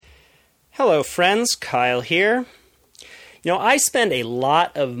Hello, friends. Kyle here. I spend a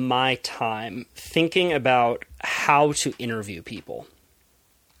lot of my time thinking about how to interview people.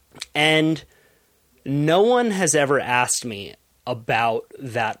 And no one has ever asked me about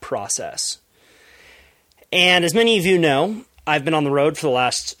that process. And as many of you know, I've been on the road for the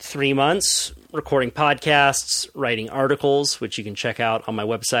last 3 months, recording podcasts, writing articles, which you can check out on my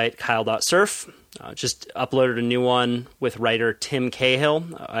website, kyle.surf. Just uploaded a new one with writer Tim Cahill.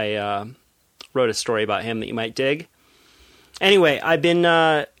 I wrote a story about him that you might dig. Anyway, I've been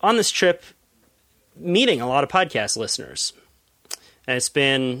on this trip meeting a lot of podcast listeners, and it's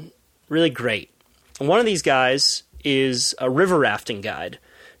been really great. And one of these guys is a river rafting guide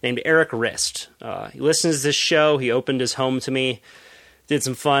named Eric Rist. He listens to this show. He opened his home to me, did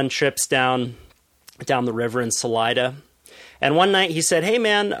some fun trips down the river in Salida. And one night he said, "Hey,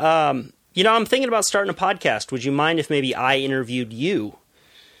 man, I'm thinking about starting a podcast. Would you mind if maybe I interviewed you?"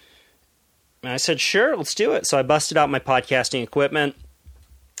 And I said, "Sure, let's do it." So I busted out my podcasting equipment.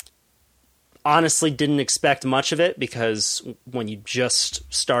 Honestly, didn't expect much of it because when you just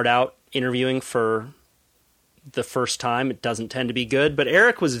start out interviewing for the first time, it doesn't tend to be good. But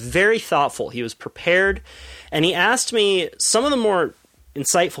Eric was very thoughtful. He was prepared, and he asked me some of the more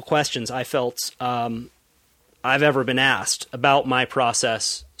insightful questions I felt I've ever been asked about my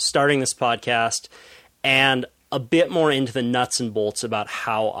process starting this podcast, and a bit more into the nuts and bolts about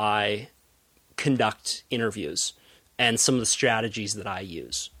how I conduct interviews and some of the strategies that I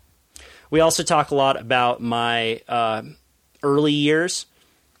use. We also talk a lot about my early years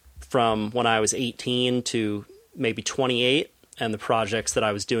from when I was 18 to maybe 28 and the projects that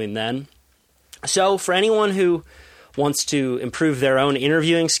I was doing then. So for anyone who wants to improve their own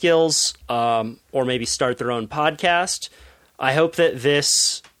interviewing skills or maybe start their own podcast, I hope that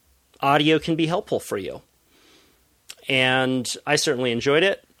this audio can be helpful for you. And I certainly enjoyed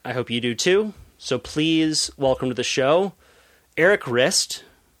it. I hope you do too. So please welcome to the show, Eric Rist,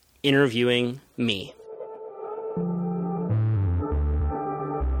 interviewing me.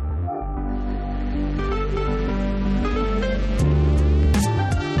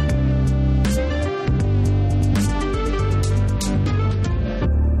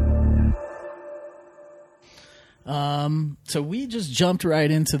 So we just jumped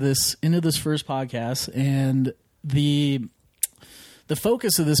right into this first podcast, and the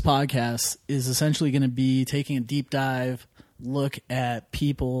focus of this podcast is essentially going to be taking a deep dive look at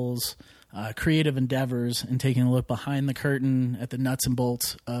people's creative endeavors and taking a look behind the curtain at the nuts and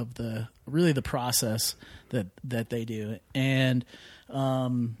bolts of the process that they do. And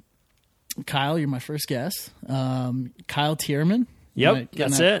Kyle, you're my first guest. Kyle Tierman. Yep,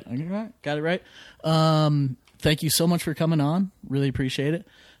 that's it. Got it right. Thank you so much for coming on. Really appreciate it.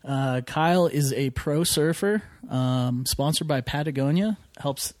 Kyle is a pro surfer, sponsored by Patagonia,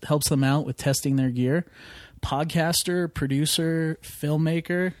 helps them out with testing their gear. Podcaster, producer,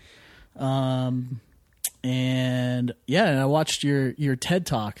 filmmaker. And I watched your TED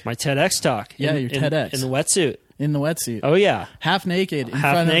Talk. My TEDx talk. Yeah, your TEDx. In the wetsuit. In the wetsuit. Oh, yeah. Half naked in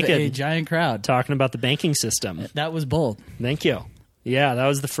front of a giant crowd. Talking about the banking system. That was bold. Thank you. Yeah, that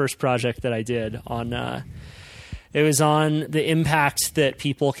was the first project that I did on... It was on the impact that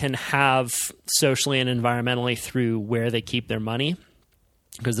people can have socially and environmentally through where they keep their money,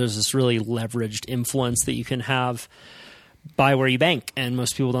 because there's this really leveraged influence that you can have by where you bank. And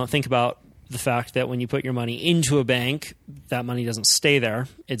most people don't think about the fact that when you put your money into a bank, that money doesn't stay there.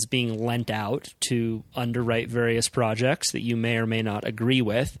 It's being lent out to underwrite various projects that you may or may not agree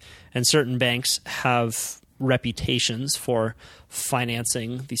with. And certain banks have reputations for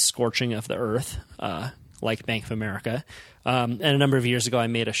financing the scorching of the earth, like Bank of America. And a number of years ago, I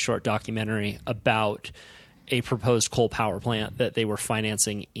made a short documentary about a proposed coal power plant that they were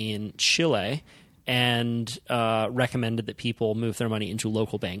financing in Chile, and recommended that people move their money into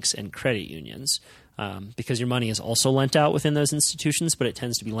local banks and credit unions, because your money is also lent out within those institutions, but it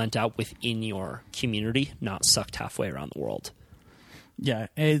tends to be lent out within your community, not sucked halfway around the world. Yeah,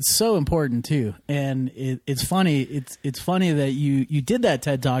 it's so important too, and it's funny. It's funny that you did that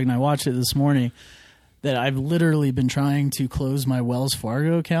TED Talk, and I watched it this morning. That I've literally been trying to close my Wells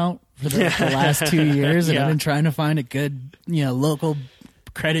Fargo account for the last 2 years, and I've been trying to find a good, local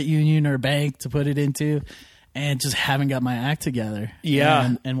credit union or bank to put it into, and just haven't got my act together.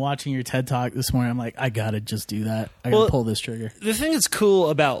 Yeah. And watching your TED Talk this morning, I'm like, I got to just do that. I got to pull this trigger. The thing that's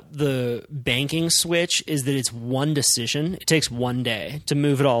cool about the banking switch is that it's one decision. It takes one day to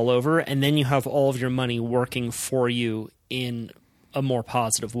move it all over, and then you have all of your money working for you in a more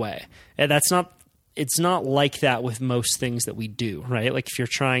positive way. And that's not it's not like that with most things that we do, right? Like if you're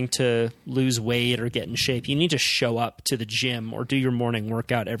trying to lose weight or get in shape, you need to show up to the gym or do your morning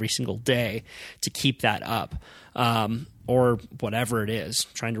workout every single day to keep that up. Or whatever it is,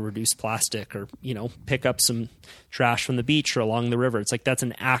 trying to reduce plastic or, pick up some trash from the beach or along the river. It's like that's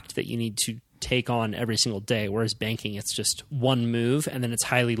an act that you need to take on every single day, whereas banking, it's just one move, and then it's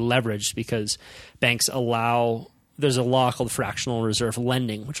highly leveraged because banks there's a law called fractional reserve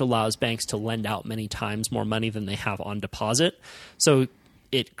lending, which allows banks to lend out many times more money than they have on deposit. So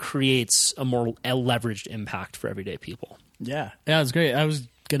it creates a more leveraged impact for everyday people. Yeah, it's great. I was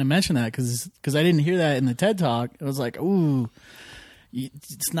going to mention that because I didn't hear that in the TED Talk. I was like, ooh,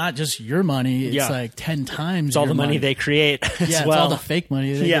 it's not just your money. It's like 10 times It's all the money they create as it's well. all the fake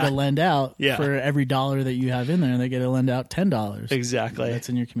money they get to lend out for every dollar that you have in there. They get to lend out $10. Exactly. That's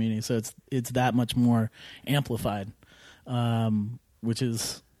in your community. So it's that much more amplified, which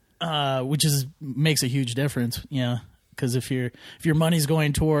makes a huge difference. Yeah. Because if your money's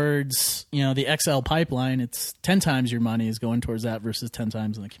going towards the XL pipeline, it's 10 times your money is going towards that versus 10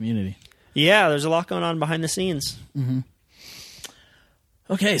 times in the community. Yeah, there's a lot going on behind the scenes. Mm-hmm.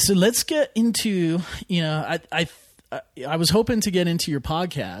 Okay, so let's get into I was hoping to get into your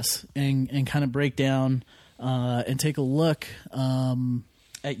podcast and kind of break down and take a look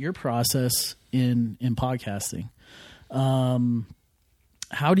at your process in podcasting.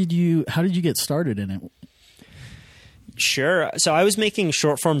 How did you get started in it? Sure. So I was making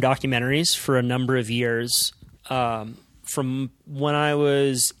short form documentaries for a number of years, from when I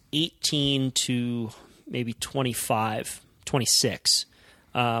was 18 to maybe 25, 26.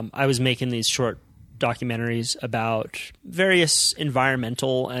 I was making these short documentaries about various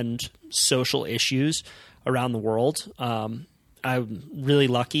environmental and social issues around the world. I'm really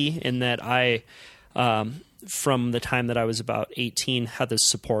lucky in that I, from the time that I was about 18, had the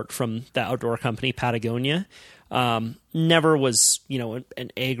support from the outdoor company Patagonia. Never was,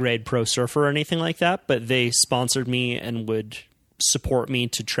 an A-grade pro surfer or anything like that, but they sponsored me and would support me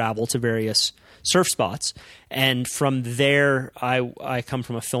to travel to various surf spots. And from there, I come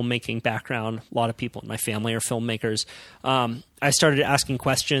from a filmmaking background. A lot of people in my family are filmmakers. I started asking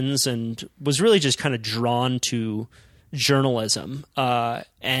questions and was really just kind of drawn to journalism.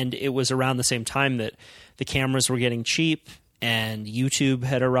 And it was around the same time that the cameras were getting cheap and YouTube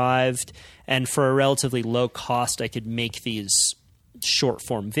had arrived. And for a relatively low cost, I could make these short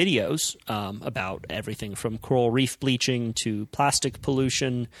form videos about everything from coral reef bleaching to plastic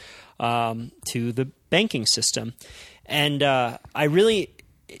pollution to the banking system. And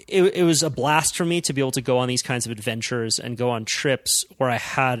it was a blast for me to be able to go on these kinds of adventures and go on trips where I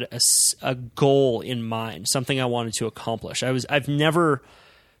had a goal in mind, something I wanted to accomplish. I've never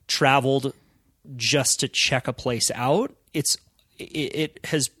traveled just to check a place out. It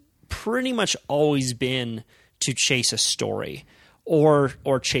has pretty much always been to chase a story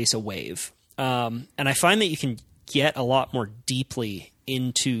or chase a wave. And I find that you can get a lot more deeply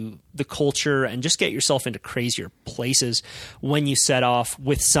into the culture and just get yourself into crazier places when you set off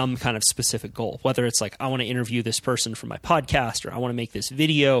with some kind of specific goal, whether it's like, I want to interview this person for my podcast or I want to make this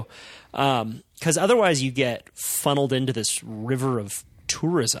video. Because otherwise you get funneled into this river of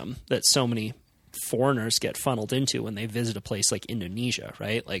tourism that so many foreigners get funneled into when they visit a place like Indonesia,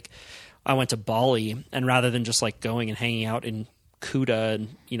 right? Like I went to Bali, and rather than just like going and hanging out in Kuta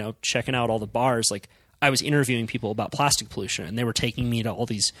and, checking out all the bars, like I was interviewing people about plastic pollution, and they were taking me to all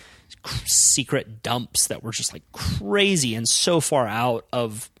these secret dumps that were just like crazy and so far out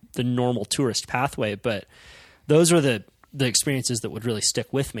of the normal tourist pathway. But those are the experiences that would really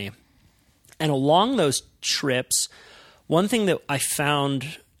stick with me. And along those trips, one thing that I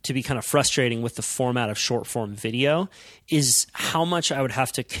found to be kind of frustrating with the format of short form video is how much I would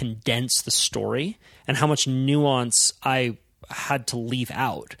have to condense the story and how much nuance I had to leave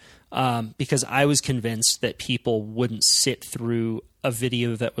out, because I was convinced that people wouldn't sit through a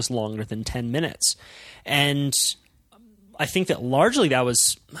video that was longer than 10 minutes. And I think that largely that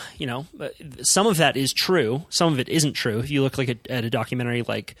was, some of that is true. Some of it isn't true. If you look at a documentary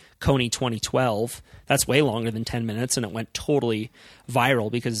like Coney 2012, that's way longer than 10 minutes, and it went totally viral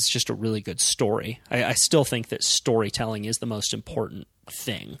because it's just a really good story. I still think that storytelling is the most important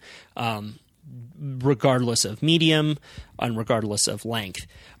thing, regardless of medium and regardless of length.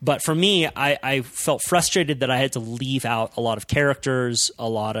 But for me, I felt frustrated that I had to leave out a lot of characters, a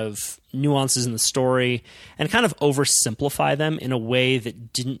lot of nuances in the story, and kind of oversimplify them in a way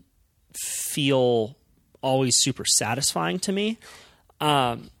that didn't feel always super satisfying to me.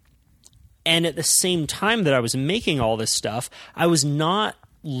 And at the same time that I was making all this stuff, I was not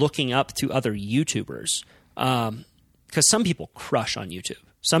looking up to other YouTubers, because some people crush on YouTube.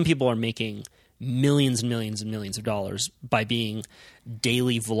 Some people are making millions and millions and millions of dollars by being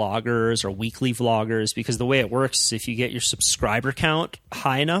daily vloggers or weekly vloggers, because the way it works is if you get your subscriber count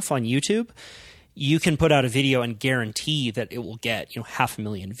high enough on YouTube, you can put out a video and guarantee that it will get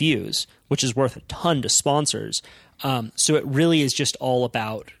 500,000 views, which is worth a ton to sponsors. So it really is just all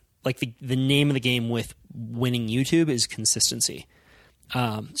about, like, the name of the game with winning YouTube is consistency.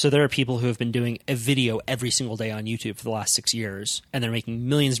 So there are people who have been doing a video every single day on YouTube for the last 6 years, and they're making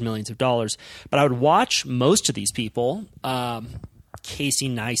millions and millions of dollars. But I would watch most of these people, Casey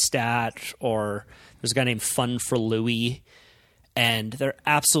Neistat, or there's a guy named Fun for Louie, and they're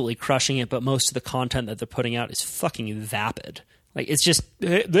absolutely crushing it. But most of the content that they're putting out is fucking vapid. Like, it's just,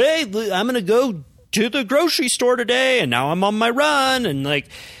 hey, I'm going to go to the grocery store today, and now I'm on my run, and like,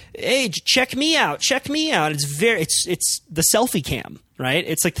 hey, check me out. It's the selfie cam, right?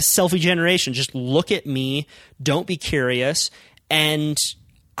 It's like the selfie generation. Just look at me. Don't be curious. And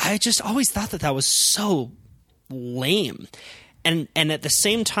I just always thought that was so lame. And at the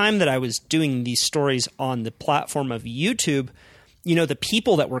same time that I was doing these stories on the platform of YouTube, the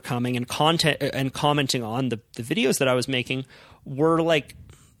people that were coming and commenting on the videos that I was making were like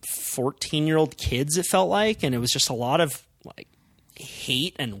 14-year-old kids, it felt like. And it was just a lot of like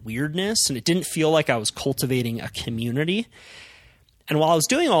hate and weirdness, and it didn't feel like I was cultivating a community. And while I was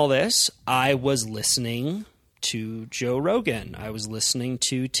doing all this, I was listening to Joe Rogan. I was listening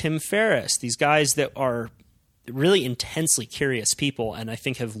to Tim Ferriss, these guys that are really intensely curious people, and I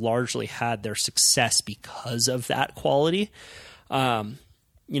think have largely had their success because of that quality.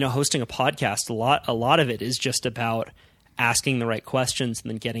 Hosting a podcast, a lot of it is just about asking the right questions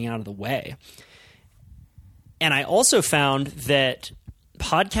and then getting out of the way. And I also found that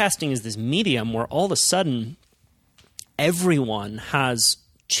podcasting is this medium where all of a sudden everyone has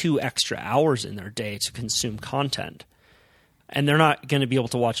 2 extra hours in their day to consume content. And they're not going to be able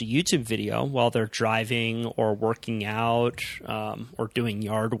to watch a YouTube video while they're driving or working out or doing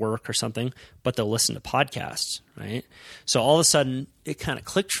yard work or something, but they'll listen to podcasts, right? So all of a sudden it kind of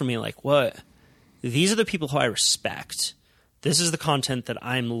clicked for me, like, what? These are the people who I respect. This is the content that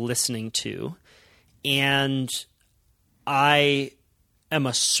I'm listening to. And I am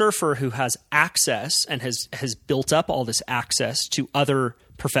a surfer who has access and has built up all this access to other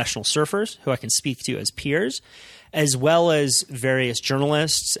professional surfers who I can speak to as peers, as well as various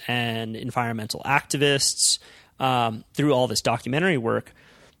journalists and environmental activists through all this documentary work.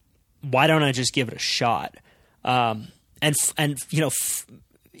 Why don't I just give it a shot?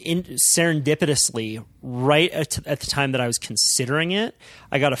 Serendipitously, right at the time that I was considering it,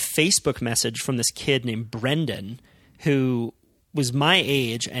 I got a Facebook message from this kid named Brendan, who was my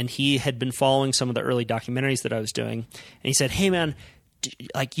age, and he had been following some of the early documentaries that I was doing. And he said, "Hey man,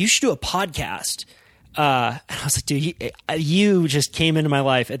 you should do a podcast." And I was like, dude, you just came into my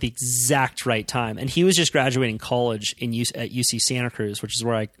life at the exact right time. And he was just graduating college at UC Santa Cruz, which is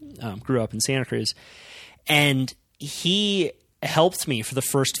where I grew up in Santa Cruz. And he helped me for the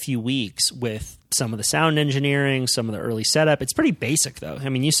first few weeks with some of the sound engineering, some of the early setup. It's pretty basic though. I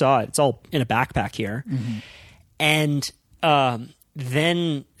mean, you saw it. It's all in a backpack here. Mm-hmm. And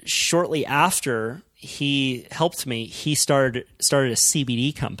then shortly after he helped me, he started a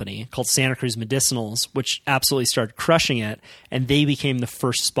CBD company called Santa Cruz Medicinals, which absolutely started crushing it. And they became the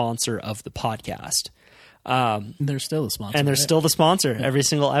first sponsor of the podcast. They're still the sponsor. And they're still the sponsor every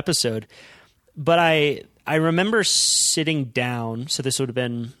single episode. But I remember sitting down, so this would have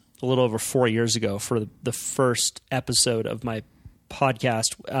been a little over 4 years ago, for the first episode of my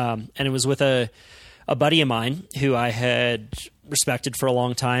podcast. And it was with a buddy of mine who I had respected for a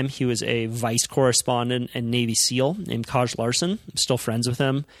long time. He was a vice correspondent and Navy SEAL named Kaj Larson. I'm still friends with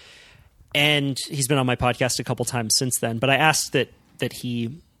him. And he's been on my podcast a couple times since then. But I asked that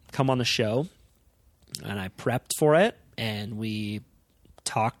he come on the show, and I prepped for it, and we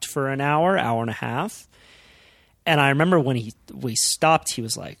talked for an hour and a half. And I remember when we stopped, he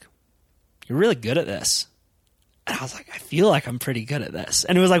was like, "You're really good at this." And I was like, "I feel like I'm pretty good at this."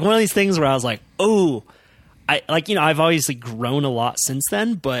 And it was like one of these things where I was like, "Oh, I've obviously grown a lot since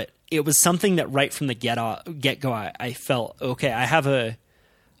then, but it was something that right from the get-go, I felt, okay, I have a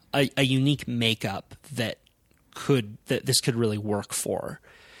unique makeup that this could really work for."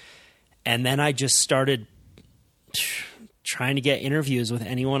 And then I just started trying to get interviews with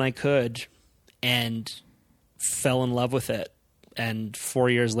anyone I could and fell in love with it. And 4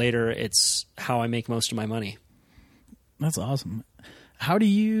 years later, it's how I make most of my money. That's awesome. How do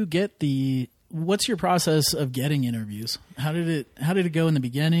you get what's your process of getting interviews? How did it go in the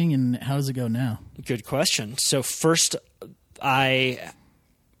beginning, and how does it go now? Good question. So first, I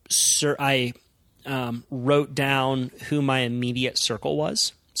wrote down who my immediate circle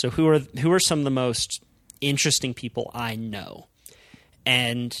was. So who are some of the most interesting people I know?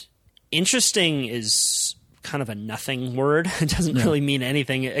 And interesting is kind of a nothing word. It doesn't really mean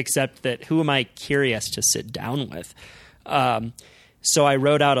anything except that who am I curious to sit down with? So I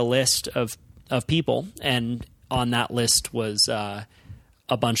wrote out a list of people, and on that list was a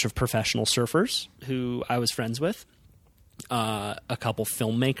bunch of professional surfers who I was friends with, a couple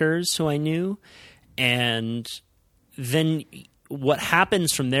filmmakers who I knew, and then what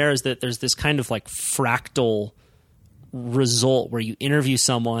happens from there is that there's this kind of like fractal result where you interview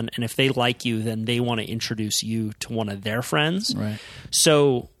someone, and if they like you, then they want to introduce you to one of their friends. Right.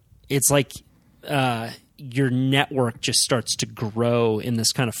 So it's like your network just starts to grow in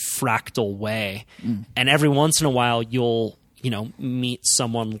this kind of fractal way. And every once in a while you'll, meet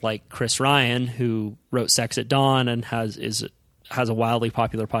someone like Chris Ryan, who wrote Sex at Dawn and has a wildly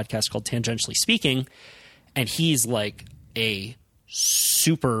popular podcast called Tangentially Speaking. And he's like a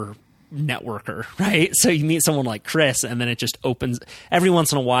super networker, right? So you meet someone like Chris, and then it just opens. Every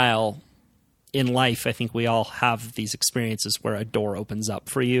once in a while in life, I think we all have these experiences where a door opens up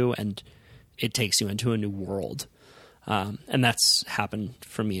for you and it takes you into a new world. And that's happened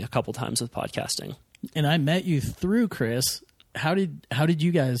for me a couple times with podcasting. And I met you through Chris. How did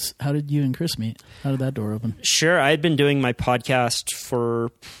you and Chris meet? How did that door open? Sure. I had been doing my podcast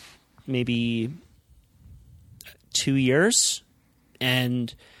for maybe 2 years,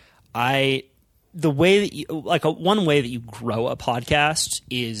 and one way that you grow a podcast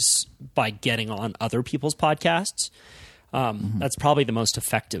is by getting on other people's podcasts. That's probably the most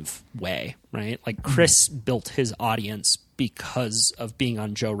effective way, right? Like Chris built his audience because of being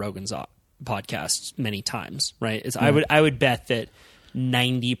on Joe Rogan's podcast many times, right? I would bet that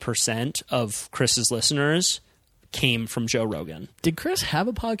 90% of Chris's listeners came from Joe Rogan. Did Chris have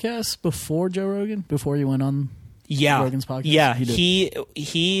a podcast before Joe Rogan? Before you went on Rogan's podcast? Yeah.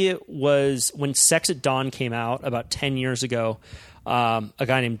 He was, when Sex at Dawn came out about 10 years ago, a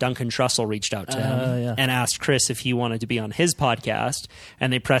guy named Duncan Trussell reached out to him and asked Chris if he wanted to be on his podcast,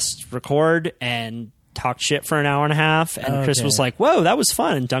 and they pressed record and talked shit for an hour and a half, and Chris was like, whoa, that was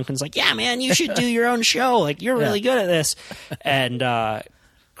fun. And Duncan's like, yeah, man, you should do your own show. Like, you're really good at this. And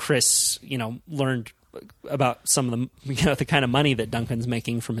Chris, learned about some of the kind of money that Duncan's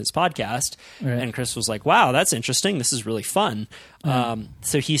making from his podcast. Right. And Chris was like, wow, that's interesting. This is really fun.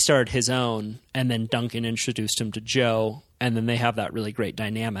 So he started his own, and then Duncan introduced him to Joe, and then they have that really great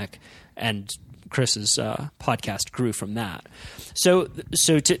dynamic, and Chris's podcast grew from that.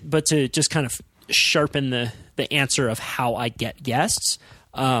 But to just kind of sharpen the answer of how I get guests,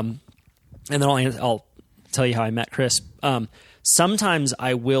 and then I'll tell you how I met Chris. Sometimes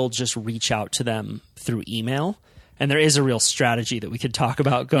I will just reach out to them through email, and there is a real strategy that we could talk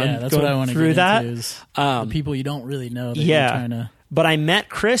about going what I want to through get that. Into is the people you don't really know that you're trying to... But I met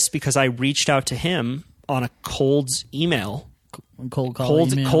Chris because I reached out to him on a cold email.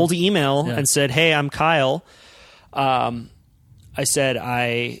 Cold email and said, hey, I'm Kyle. I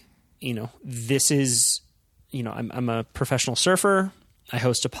said, this is, I'm a professional surfer. I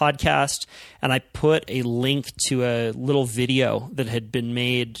host a podcast, and I put a link to a little video that had been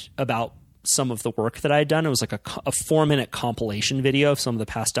made about some of the work that I'd done. It was like a 4-minute compilation video of some of the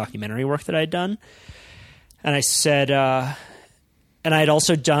past documentary work that I'd done. And I said, and I'd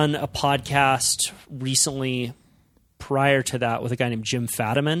also done a podcast recently prior to that with a guy named Jim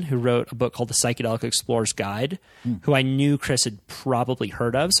Fadiman, who wrote a book called The Psychedelic Explorer's Guide, who I knew Chris had probably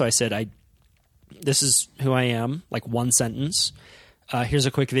heard of. So I said, this is who I am, like one sentence. Here's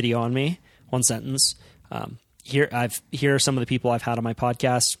a quick video on me, one sentence. Here are some of the people I've had on my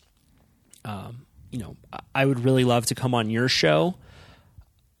podcast. I would really love to come on your show.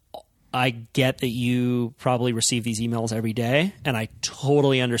 I get that you probably receive these emails every day, and I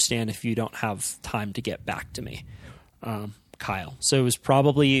totally understand if you don't have time to get back to me, Kyle. So it was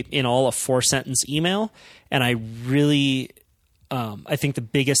probably in all a 4-sentence email, and I really, I think the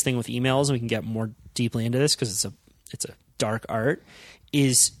biggest thing with emails, and we can get more deeply into this because it's a dark art,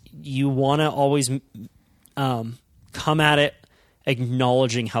 is you want to always come at it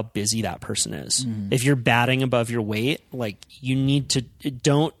acknowledging how busy that person is. If you're batting above your weight, like, you need to,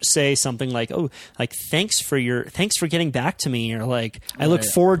 don't say something like, oh, like, thanks for getting back to me, or like, I look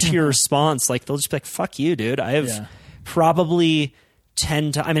forward to your response. Like, they'll just be like, fuck you, dude. I have probably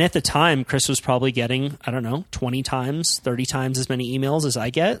 10 times. I mean, at the time, Chris was probably getting, 20 times, 30 times as many emails as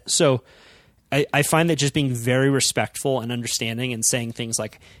I get. So I find that just being very respectful and understanding and saying things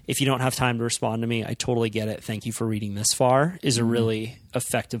like, if you don't have time to respond to me, I totally get it. Thank you for reading this far, is a really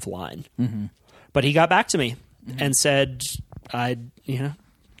effective line. But he got back to me and said,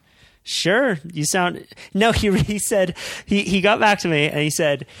 sure, you sound, no, he said, he got back to me and he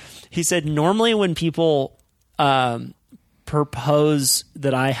said, normally when people, propose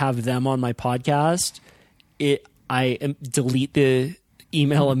that I have them on my podcast, I delete the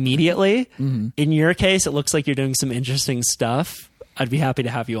email immediately. Mm-hmm. In your case, it looks like you're doing some interesting stuff. I'd be happy to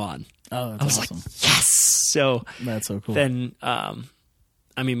have you on. Oh, that's I was awesome. like, yes. So that's so cool. Then,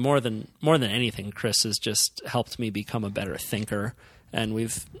 I mean, more than anything, Chris has just helped me become a better thinker, and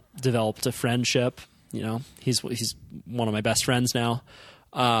we've developed a friendship. You know, he's one of my best friends now,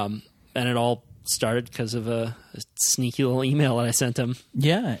 and it all started because of a sneaky little email that I sent him.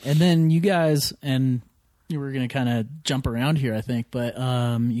 Yeah, and then you guys, and you were going to kind of jump around here, I think, but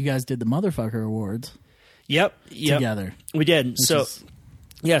you guys did the Motherfucker Awards. Yep. Together. We did. Which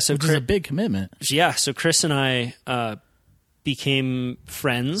is a big commitment. Yeah, so Chris and I became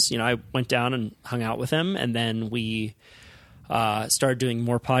friends. You know, I went down and hung out with him, and then we started doing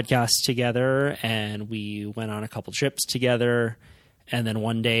more podcasts together, and we went on a couple trips together. And then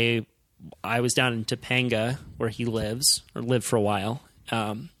one day I was down in Topanga where he lives, or lived for a while.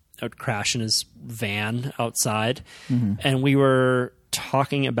 I would crash in his van outside, and we were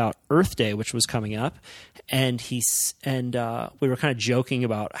talking about Earth Day, which was coming up, and we were kind of joking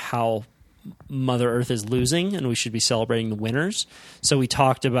about how Mother Earth is losing and we should be celebrating the winners. So we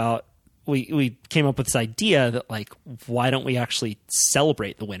talked about, we came up with this idea that, like, why don't we actually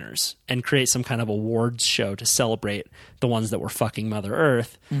celebrate the winners and create some kind of awards show to celebrate the ones that were fucking Mother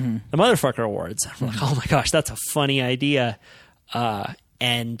Earth, the Motherfucker Awards. I'm like, oh my gosh, that's a funny idea.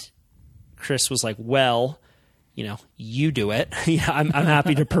 And Chris was like, well, you know, you do it. I'm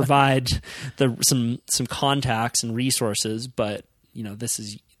happy to provide some contacts and resources, but you know,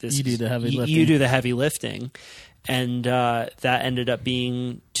 you do the heavy lifting. You do the heavy lifting, and that ended up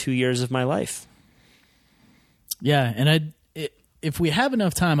being 2 years of my life. Yeah, and if we have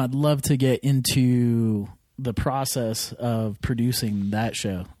enough time, I'd love to get into the process of producing that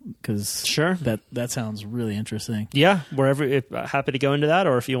show, because sure, that sounds really interesting. Yeah, happy to go into that,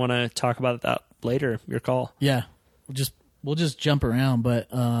 or if you want to talk about that later, your call. Yeah, we'll just jump around, but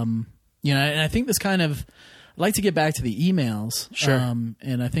you know, and I think this kind of, I'd like to get back to the emails. Sure.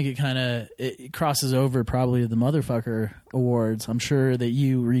 And I think it crosses over probably to the Motherfucker Awards. I'm sure that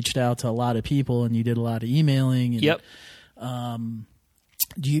you reached out to a lot of people and you did a lot of emailing. And, yep.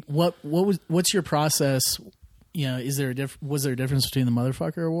 What's your process? You know, was there a difference between the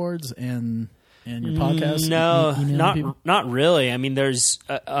Motherfucker Awards and your podcast? No, not really. I mean, there's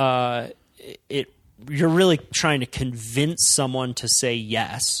you're really trying to convince someone to say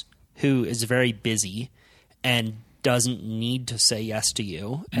yes who is very busy and doesn't need to say yes to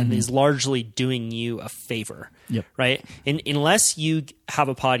you, and is largely doing you a favor. Yep. Right? Unless you have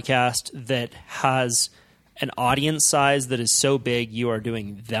a podcast that has an audience size that is so big you are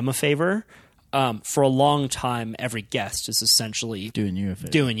doing them a favor, for a long time, every guest is essentially doing you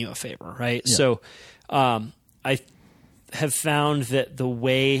a favor, right? Yeah. So I have found that the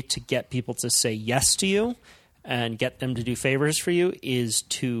way to get people to say yes to you and get them to do favors for you is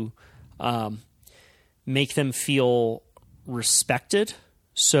to make them feel respected.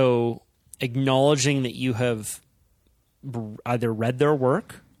 So acknowledging that you have either read their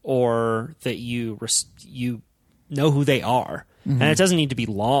work or that you know who they are. And it doesn't need to be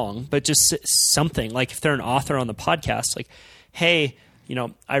long, but just something like if they're an author on the podcast, like, hey, you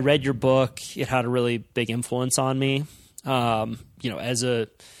know, I read your book. It had a really big influence on me, you know, as a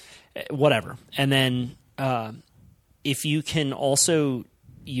whatever. And then if you can also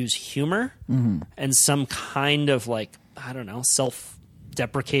use humor and some kind of, like, I don't know,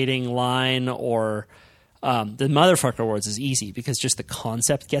 self-deprecating line, or the Motherfucker Awards is easy because just the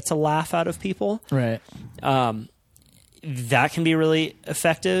concept gets a laugh out of people. Right. That can be really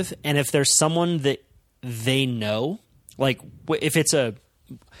effective. And if there's someone that they know, like if it's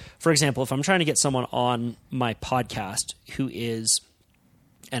for example, if I'm trying to get someone on my podcast who is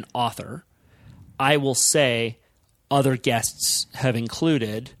an author, I will say other guests have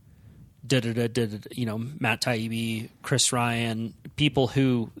included you know, Matt Taibbi, Chris Ryan, people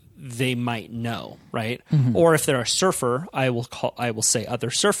who they might know, right? Or if they're a surfer, I will say other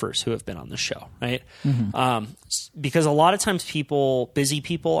surfers who have been on the show, right? Because a lot of times busy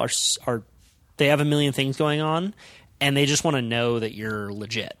people are they have a million things going on, and they just want to know that you're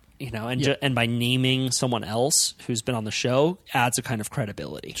legit, you know. And and by naming someone else who's been on the show adds a kind of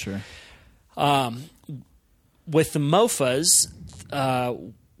credibility. Sure. With the MOFAs,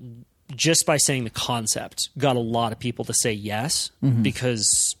 just by saying the concept got a lot of people to say yes,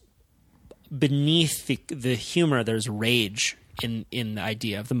 because beneath the humor, there's rage in the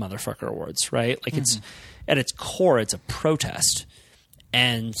idea of the Motherfucker Awards, right? Like it's at its core, it's a protest,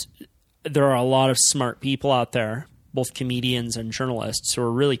 and there are a lot of smart people out there, both comedians and journalists, who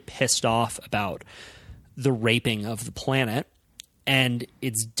are really pissed off about the raping of the planet, and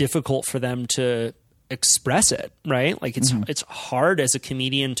it's difficult for them to express it, right? Like it's hard as a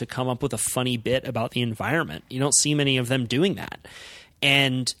comedian to come up with a funny bit about the environment. You don't see many of them doing that.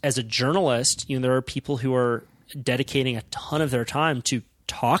 And as a journalist, there are people who are dedicating a ton of their time to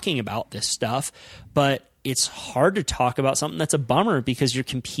talking about this stuff, but it's hard to talk about something that's a bummer because you're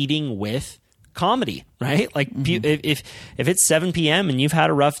competing with comedy, right? Like if it's 7 p.m. and you've had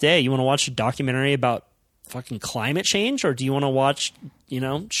a rough day, you want to watch a documentary about fucking climate change, or do you want to watch,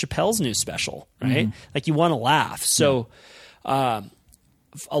 Chappelle's new special, right? Like you want to laugh. So, a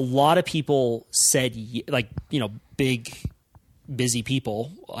lot of people said, big, busy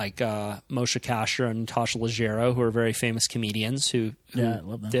people like Moshe Kasher and Natasha Leggero, who are very famous comedians who I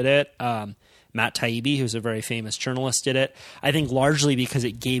love them. did it. Matt Taibbi, who's a very famous journalist, did it. I think largely because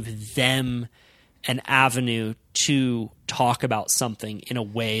it gave them an avenue to talk about something in a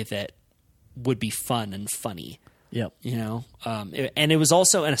way that would be fun and funny. Yep. And it was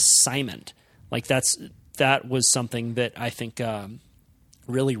also an assignment. Like that was something that I think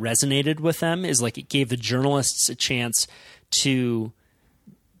really resonated with them, is like it gave the journalists a chance to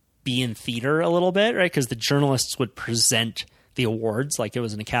be in theater a little bit, right? Because the journalists would present the awards like it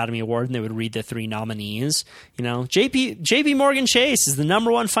was an Academy Award, and they would read the 3 nominees. JP Morgan Chase is the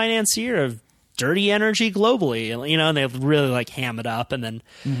 #1 financier of dirty energy globally, and they would really like ham it up, and then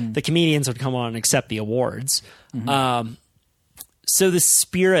the comedians would come on and accept the awards. So the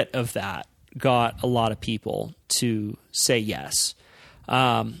spirit of that got a lot of people to say yes.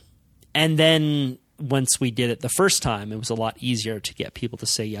 And then once we did it the first time, it was a lot easier to get people to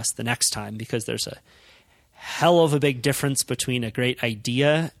say yes the next time, because there's a hell of a big difference between a great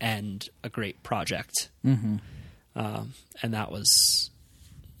idea and a great project. And that was,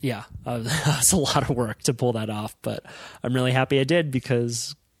 that was a lot of work to pull that off, but I'm really happy I did,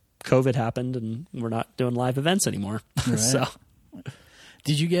 because COVID happened and we're not doing live events anymore. Right. So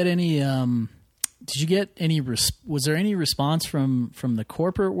did you get any, was there any response from the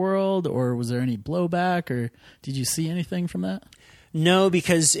corporate world, or was there any blowback, or did you see anything from that? No,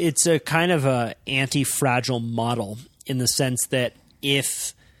 because it's a kind of a anti-fragile model, in the sense that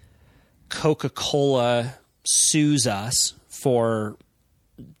if Coca-Cola sues us for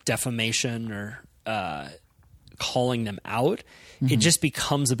defamation or calling them out, it just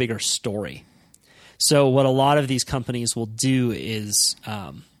becomes a bigger story. So what a lot of these companies will do is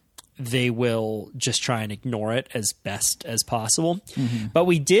they will just try and ignore it as best as possible. But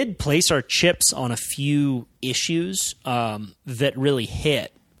we did place our chips on a few issues that really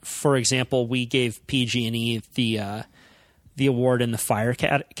hit. For example, we gave PG&E the award in the fire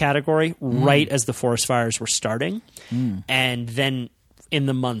category right as the forest fires were starting. And then in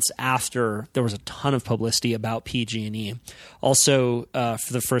the months after, there was a ton of publicity about PG&E. Also,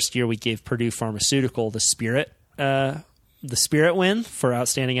 for the first year, we gave Purdue Pharmaceutical the Spirit win for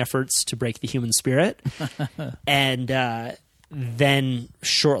outstanding efforts to break the human spirit. And then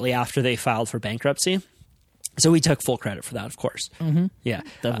shortly after, they filed for bankruptcy. So we took full credit for that, of course. Yeah,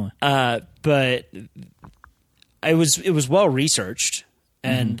 definitely. But it was well researched,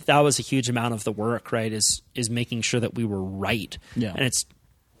 and that was a huge amount of the work, right? Is making sure that we were right. Yeah. And it's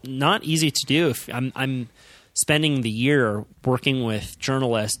not easy to do. If I'm spending the year working with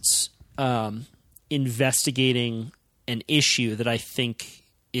journalists, investigating an issue that I think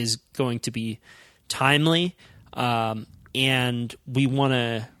is going to be timely, and we want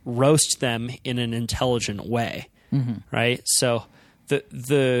to roast them in an intelligent way, right? So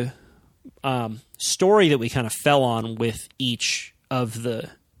the story that we kind of fell on with each of the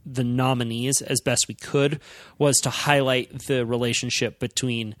nominees as best we could was to highlight the relationship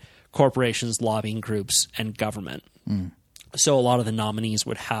between corporations, lobbying groups, and government. So a lot of the nominees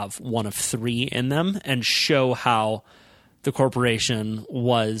would have one of 3 in them, and show how the corporation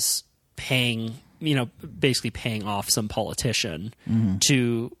was paying, basically paying off some politician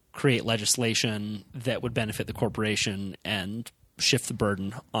to create legislation that would benefit the corporation and shift the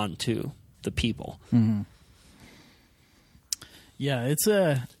burden onto the people. Yeah, it's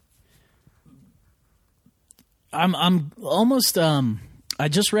I'm almost I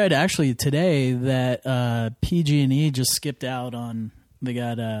just read actually today that PG&E just skipped out on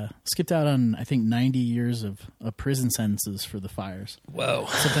I think 90 years of prison sentences for the fires. Whoa.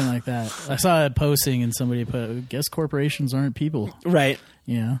 Something like that. I saw a posting and somebody put, I guess corporations aren't people. Right.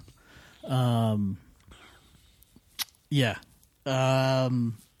 Yeah.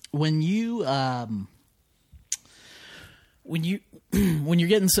 When when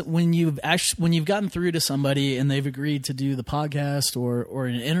you've gotten through to somebody and they've agreed to do the podcast or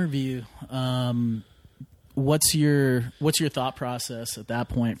an interview, what's your thought process at that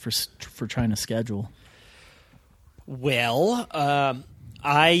point for trying to schedule? Well,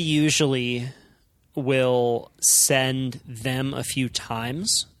 I usually will send them a few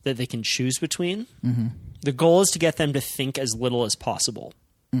times that they can choose between. Mm-hmm. The goal is to get them to think as little as possible,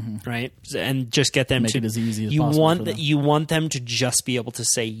 right? And just get them Make to it as easy as possible for them. You want them to just be able to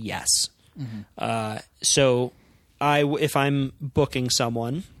say yes. Mm-hmm. So if I'm booking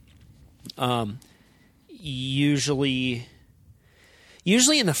someone, usually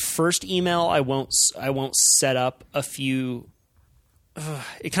in the first email, I won't set up a few.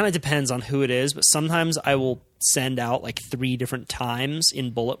 It kind of depends on who it is, but sometimes I will send out like 3 different times in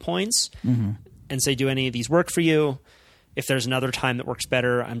bullet points and say, do any of these work for you? If there's another time that works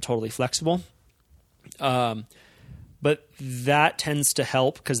better, I'm totally flexible. But that tends to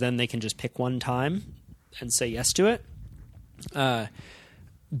help because then they can just pick one time and say yes to it. But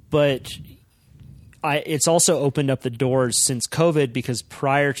it's also opened up the doors since COVID, because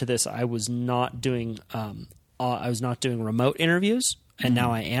prior to this, I was not doing remote interviews, and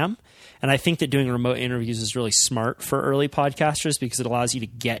now I am. And I think that doing remote interviews is really smart for early podcasters because it allows you to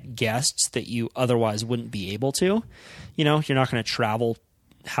get guests that you otherwise wouldn't be able to. You know, you're not going to travel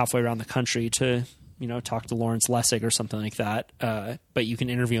halfway around the country to, talk to Lawrence Lessig or something like that. But you can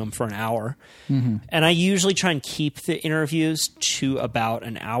interview him for an hour. Mm-hmm. And I usually try and keep the interviews to about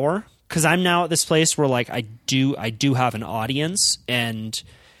an hour, because I'm now at this place where like I do have an audience, and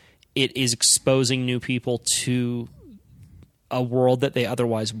it is exposing new people to a world that they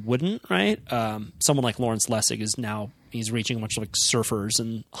otherwise wouldn't, right? Someone like Lawrence Lessig he's reaching a bunch of like surfers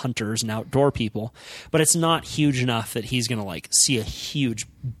and hunters and outdoor people, but it's not huge enough that he's going to like see a huge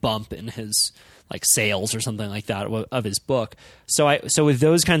bump in his like sales or something like that of his book. So with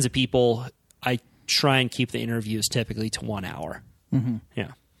those kinds of people, I try and keep the interviews typically to 1 hour. Mm-hmm.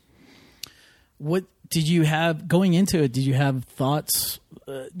 Yeah. What did you have going into it? Did you have thoughts?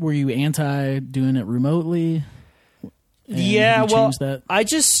 Were you anti doing it remotely? Yeah, well, I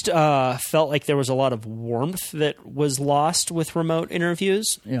just felt like there was a lot of warmth that was lost with remote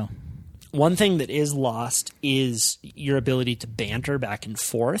interviews. Yeah. One thing that is lost is your ability to banter back and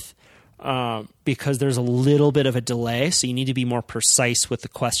forth, because there's a little bit of a delay, so you need to be more precise with the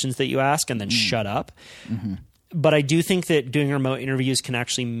questions that you ask and then shut up. Mm-hmm. But I do think that doing remote interviews can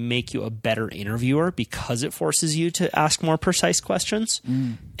actually make you a better interviewer because it forces you to ask more precise questions.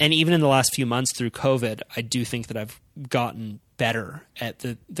 Mm. And even in the last few months through COVID, I do think that I've gotten better at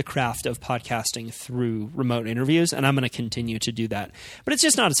the craft of podcasting through remote interviews, and I'm going to continue to do that. But it's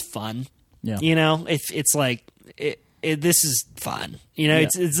just not as fun. Yeah. It's like this is fun.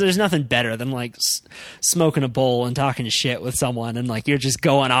 There's nothing better than like smoking a bowl and talking shit with someone, and like you're just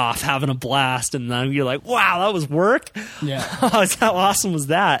going off having a blast, and then you're like, wow, that was work. Yeah. How awesome was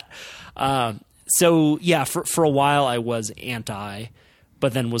that? So yeah, for a while I was anti,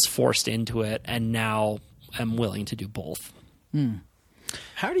 but then was forced into it, and now I'm willing to do both.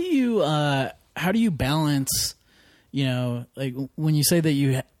 How do you balance, like when you say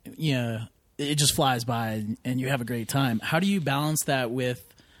that it just flies by and you have a great time. How do you balance that with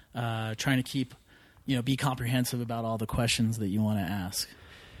trying to keep, be comprehensive about all the questions that you want to ask?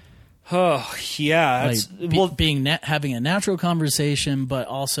 Oh yeah, having a natural conversation, but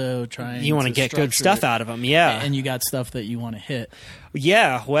also trying. You want to get good stuff out of them, yeah. And you got stuff that you want to hit.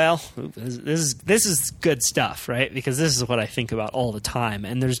 Yeah, well, this is good stuff, right? Because this is what I think about all the time,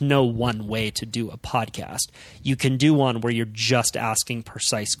 and there's no one way to do a podcast. You can do one where you're just asking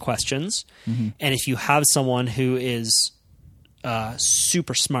precise questions, mm-hmm. and if you have someone who is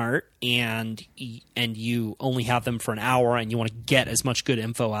super smart and you only have them for an hour and you want to get as much good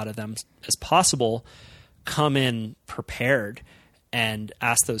info out of them as possible, come in prepared and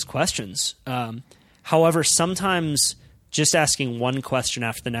ask those questions. However, sometimes just asking one question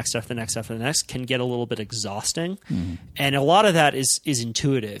after the next, after the next, after the next can get a little bit exhausting. Mm-hmm. And a lot of that is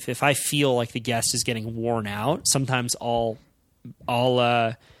intuitive. If I feel like the guest is getting worn out, sometimes I'll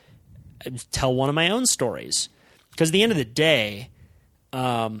tell one of my own stories. Because at the end of the day,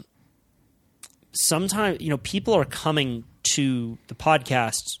 sometimes people are coming to the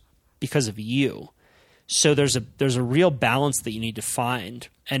podcast because of you. So there's a real balance that you need to find,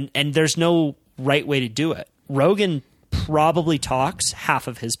 and there's no right way to do it. Rogan probably talks half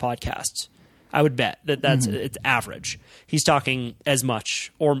of his podcasts. I would bet that's mm-hmm. It's average. He's talking as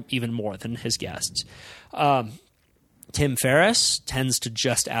much or even more than his guests. Tim Ferriss tends to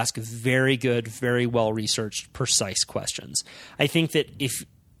just ask very good, very well-researched, precise questions. I think that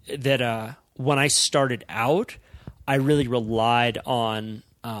when I started out, I really relied on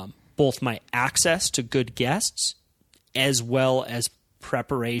both my access to good guests as well as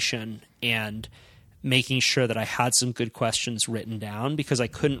preparation and making sure that I had some good questions written down, because I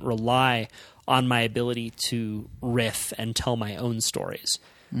couldn't rely on my ability to riff and tell my own stories.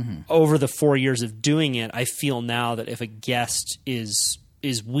 Over the 4 years of doing it, I feel now that if a guest is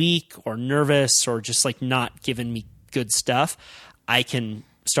weak or nervous or just like not giving me good stuff, I can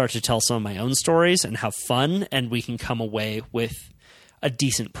start to tell some of my own stories and have fun, and we can come away with a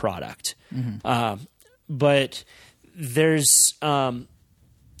decent product. But there's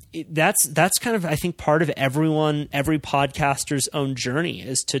that's kind of, I think, part of every podcaster's own journey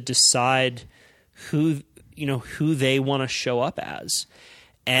is to decide who they want to show up as.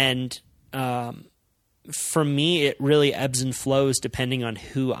 And for me, it really ebbs and flows depending on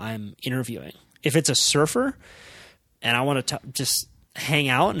who I'm interviewing. If it's a surfer and I want to just hang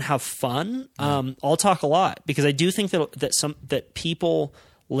out and have fun, I'll talk a lot, because I do think that people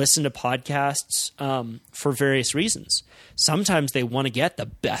listen to podcasts for various reasons. Sometimes they want to get the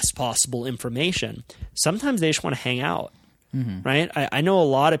best possible information. Sometimes they just want to hang out, right? I know a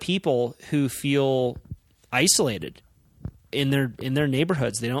lot of people who feel isolated in their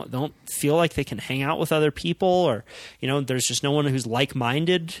neighborhoods. They don't feel like they can hang out with other people, or there's just no one who's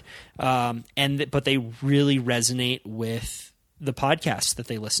like-minded, but they really resonate with the podcasts that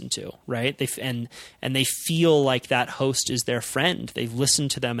they listen to, right? They feel like that host is their friend. They've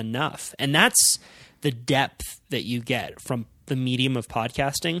listened to them enough. And that's the depth that you get from the medium of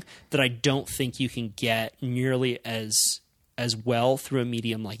podcasting that I don't think you can get nearly as well through a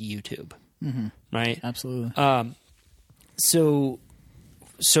medium like YouTube. Right? Absolutely. So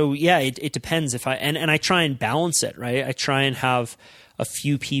yeah, it depends if and I try and balance it, right? I try and have a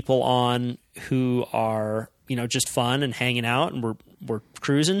few people on who are, just fun and hanging out and we're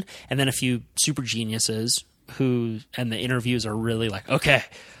cruising, and then a few super geniuses and the interviews are really like, okay,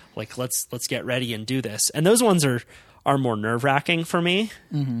 like let's get ready and do this. And those ones are more nerve-wracking for me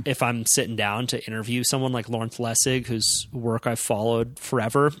if I'm sitting down to interview someone like Lawrence Lessig, whose work I've followed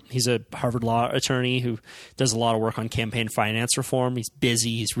forever. He's a Harvard law attorney who does a lot of work on campaign finance reform. He's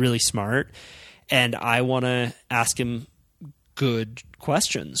busy. He's really smart. And I want to ask him good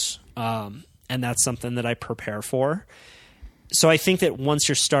questions. And that's something that I prepare for. So I think that when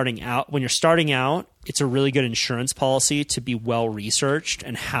you're starting out, it's a really good insurance policy to be well researched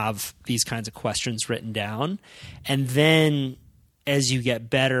and have these kinds of questions written down. And then as you get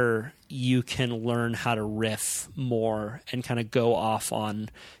better, you can learn how to riff more and kind of go off on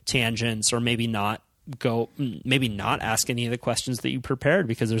tangents, or maybe not ask any of the questions that you prepared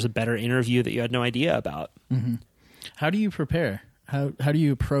because there's a better interview that you had no idea about. How do you prepare? How do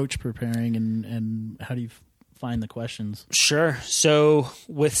you approach preparing, and how do you find the questions? Sure. So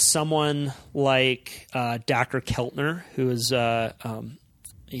with someone like Dr. Keltner, who is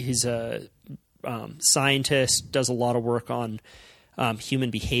he's a scientist, does a lot of work on human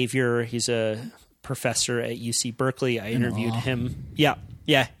behavior. He's a professor at UC Berkeley. I interviewed him. Yeah.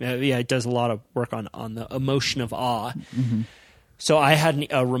 He does a lot of work on the emotion of awe. So I had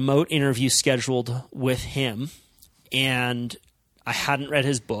a remote interview scheduled with him, and I hadn't read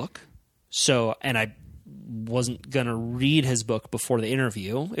his book. And I wasn't going to read his book before the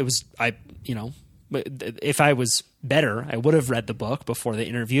interview. If I was better, I would have read the book before the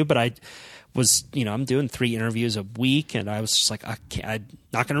interview, but I was, I'm doing 3 interviews a week, and I was just like, I'm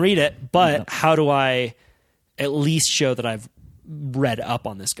not going to read it, but how do I at least show that I've read up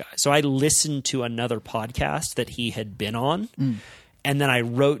on this guy? So I listened to another podcast that he had been on, and then I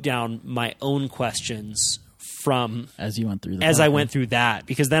wrote down my own questions as you went through I went through that,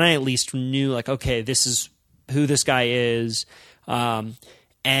 because then I at least knew, like, okay, this is who this guy is.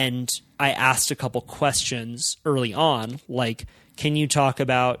 And I asked a couple questions early on, like, can you talk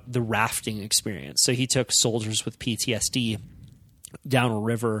about the rafting experience? So he took soldiers with PTSD down a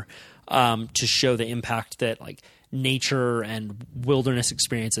river to show the impact that, like, nature and wilderness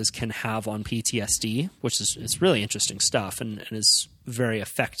experiences can have on PTSD, which is it's really interesting stuff and is very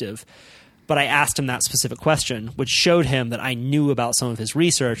effective. But I asked him that specific question, which showed him that I knew about some of his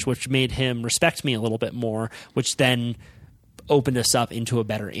research, which made him respect me a little bit more, which then opened us up into a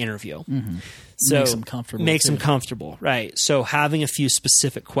better interview. So makes him comfortable. Right. So having a few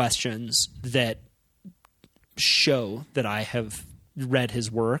specific questions that show that I have read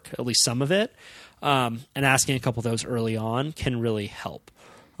his work, at least some of it, and asking a couple of those early on can really help.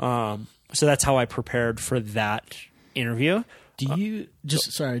 So that's how I prepared for that interview. Do you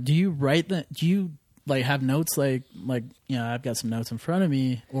write that? Do you like have notes like I've got some notes in front of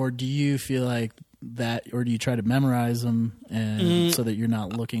me, or do you feel like that, or do you try to memorize them and so that you're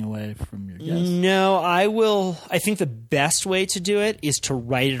not looking away from your guests? No, I think the best way to do it is to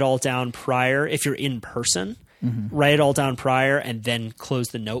write it all down prior. If you're in person, write it all down prior and then close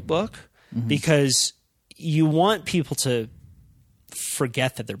the notebook, because you want people to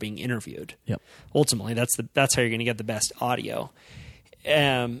forget that they're being interviewed. Yep. Ultimately, that's how you're going to get the best audio.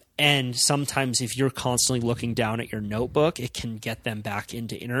 And sometimes if you're constantly looking down at your notebook, it can get them back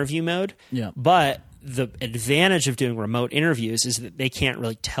into interview mode. Yeah. But the advantage of doing remote interviews is that they can't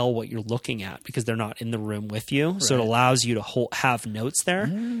really tell what you're looking at because they're not in the room with you. Right. So it allows you to have notes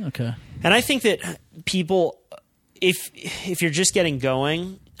there. Okay. And I think that people, if you're just getting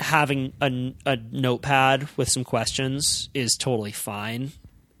going, having a notepad with some questions is totally fine.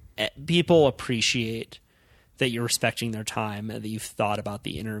 People appreciate that you're respecting their time and that you've thought about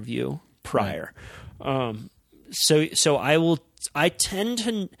the interview prior. Right. So I tend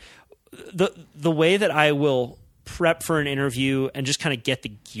to, the way that I will prep for an interview and just kind of get the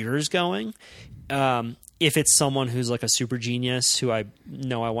gears going, if it's someone who's like a super genius who I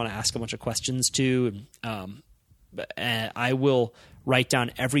know I want to ask a bunch of questions to, and I will write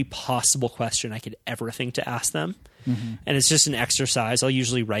down every possible question I could ever think to ask them. And it's just an exercise. I'll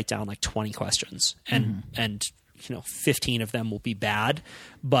usually write down like 20 questions and 15 of them will be bad,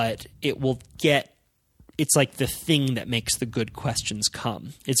 but it's like the thing that makes the good questions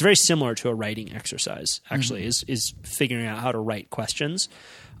come. It's very similar to a writing exercise, actually, is figuring out how to write questions.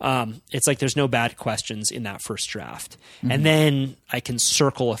 It's like there's no bad questions in that first draft. And then I can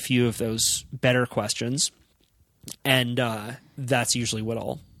circle a few of those better questions, and that's usually what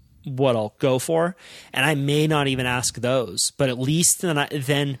I'll go for. And I may not even ask those, but at least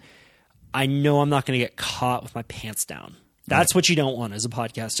then I know I'm not going to get caught with my pants down. That's what you don't want as a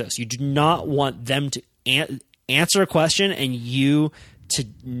podcast host. You do not want them to answer a question and you to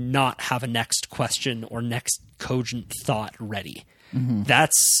not have a next question or next cogent thought ready.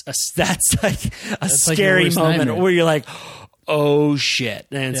 That's like a scary moment nightmare, where you're like, oh shit.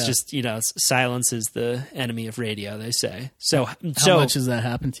 And it's just, silence is the enemy of radio, they say. So how much does that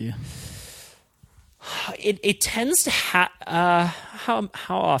happen to you? It tends to how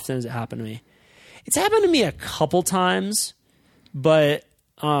often does it happen to me? It's happened to me a couple times, but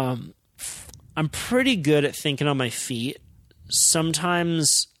I'm pretty good at thinking on my feet.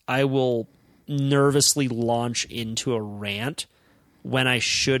 Sometimes I will nervously launch into a rant when I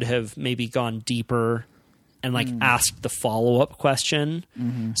should have maybe gone deeper and asked the follow-up question.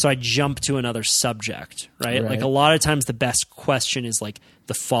 So I jump to another subject, right? Like a lot of times the best question is like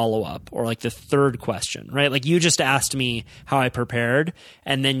the follow-up or like the third question, right? Like you just asked me how I prepared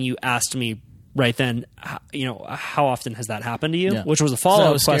and then you asked me right then, how often has that happened to you? Yeah. Which was a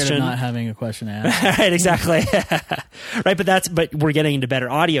follow-up question. Not having a question to ask. Right, exactly. Right, but we're getting into better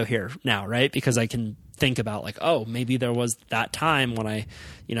audio here now, right? Because I can think about like, oh, maybe there was that time when I,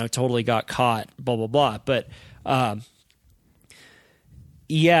 totally got caught, blah, blah, blah. But,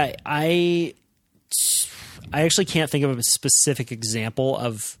 yeah, I actually can't think of a specific example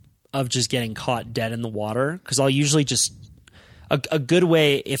of just getting caught dead in the water, because I'll usually just, a good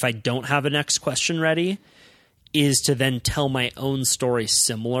way, if I don't have a next question ready, is to then tell my own story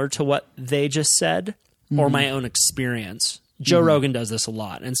similar to what they just said or my own experience. Joe Rogan does this a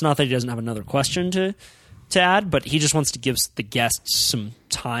lot. And it's not that he doesn't have another question to add, but he just wants to give the guests some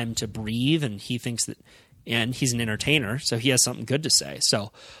time to breathe, and he thinks that, and he's an entertainer, so he has something good to say.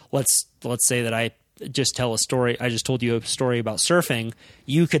 So let's say that I just tell a story. I just told you a story about surfing.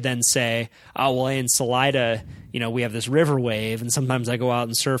 You could then say, oh, well, in Salida, we have this river wave and sometimes I go out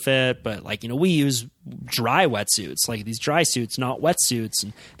and surf it, but we use dry wetsuits, like these dry suits, not wetsuits.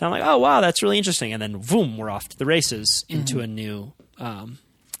 And then I'm like, oh, wow, that's really interesting. And then boom, we're off to the races into a new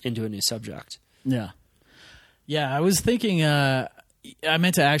subject. Yeah. Yeah. I was thinking, I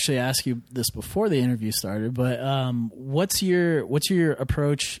meant to actually ask you this before the interview started, but what's your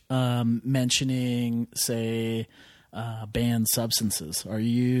approach mentioning, say, banned substances? Are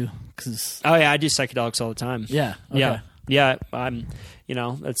you? Oh yeah, I do psychedelics all the time. Yeah, okay. yeah. I'm,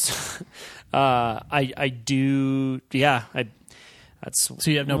 that's I do. Yeah, that's. So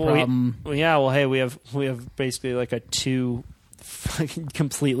you have no problem. Hey, we have basically like a two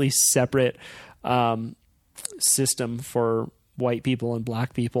completely separate system for white people and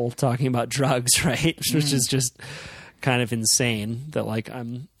black people talking about drugs, right? Which is just kind of insane that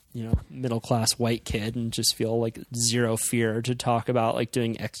I'm, middle class white kid and just feel like zero fear to talk about like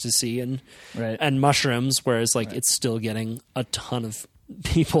doing ecstasy and mushrooms, whereas it's still getting a ton of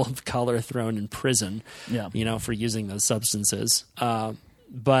people of color thrown in prison, for using those substances.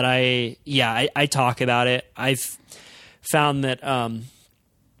 But I talk about it. I've found that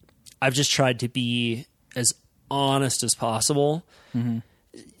I've just tried to be as honest as possible.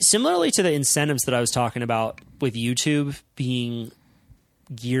 Similarly to the incentives that I was talking about with YouTube being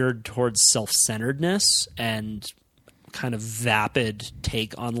geared towards self-centeredness and kind of vapid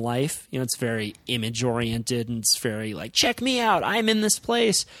take on life. You know, it's very image oriented and it's very like, check me out, I'm in this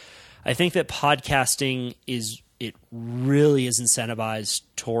place. I think that podcasting it really is incentivized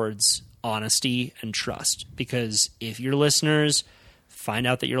towards honesty and trust, because if your listeners find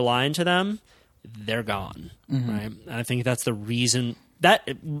out that you're lying to them, they're gone. Right. And I think that's the reason that,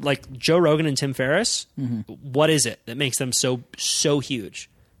 like Joe Rogan and Tim Ferriss, what is it that makes them so huge?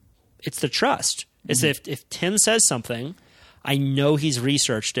 It's the trust. It's if Tim says something, I know he's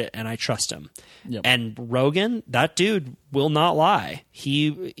researched it and I trust him. Yep. And Rogan, that dude will not lie.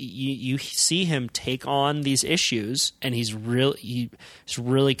 You see him take on these issues, and he's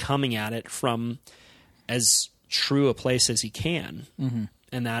really coming at it from as true a place as he can,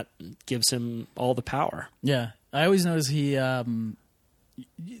 and that gives him all the power. Yeah, I always notice he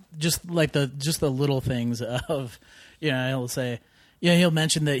just the little things of, you know, he'll say, yeah, he'll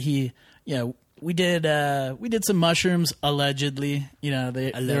mention that he, you know, we did some mushrooms allegedly. You know,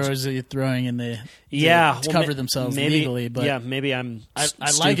 they're always throwing in the to cover themselves legally. But yeah, maybe I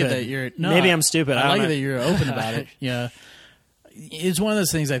like it that you're I'm stupid. I like it that you're open about it. Yeah, it's one of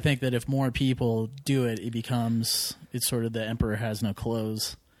those things. I think that if more people do it, it's sort of the emperor has no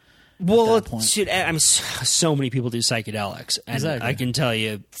clothes. Well, dude, so many people do psychedelics, and exactly. I can tell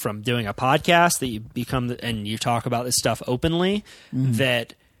you from doing a podcast that you become and you talk about this stuff openly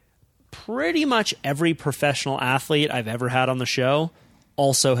that pretty much every professional athlete I've ever had on the show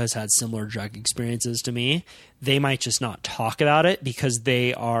also has had similar drug experiences to me. They might just not talk about it because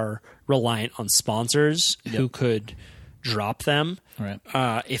they are reliant on sponsors who could drop them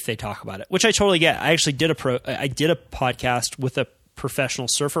if they talk about it, which I totally get. I actually did a podcast with a professional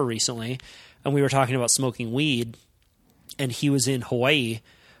surfer recently, and we were talking about smoking weed, and he was in Hawaii.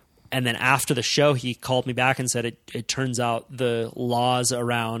 And then after the show, he called me back and said, it turns out the laws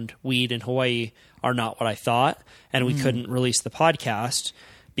around weed in Hawaii are not what I thought. And we couldn't release the podcast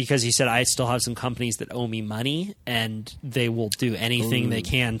because he said, I still have some companies that owe me money and they will do anything they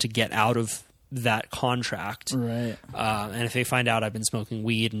can to get out of that contract. Right. And if they find out I've been smoking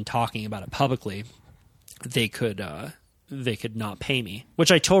weed and talking about it publicly, they could not pay me,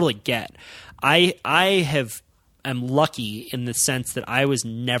 which I totally get. I'm lucky in the sense that I was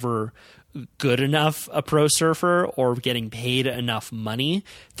never good enough a pro surfer or getting paid enough money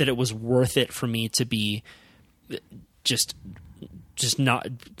that it was worth it for me to be just not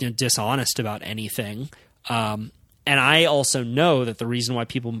dishonest about anything. And I also know that the reason why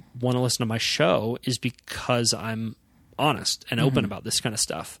people want to listen to my show is because I'm honest and open about this kind of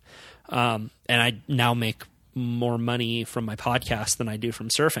stuff. And I now make more money from my podcast than I do from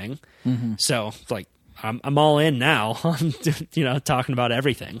surfing. So like, I'm all in now. I'm talking about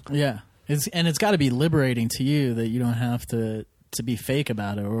everything. Yeah, it's got to be liberating to you that you don't have to be fake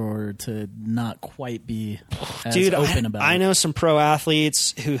about it or to not quite be as open about it. I know some pro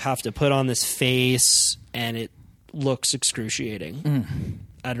athletes who have to put on this face, and it looks excruciating.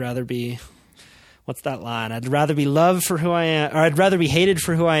 I'd rather be. What's that line? I'd rather be loved for who I am, or I'd rather be hated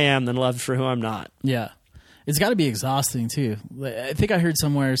for who I am than loved for who I'm not. Yeah, it's got to be exhausting too. I think I heard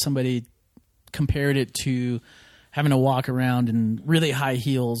somewhere somebody compared it to having to walk around in really high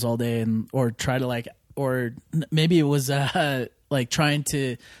heels all day or try to or maybe it was like trying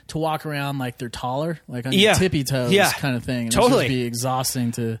to walk around like they're taller, like on your tippy toes kind of thing. And totally. It would be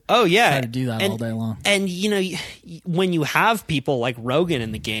exhausting to try to do that all day long. And when you have people like Rogan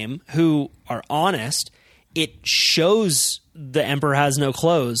in the game who are honest, it shows the emperor has no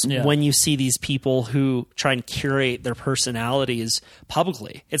clothes when you see these people who try and curate their personalities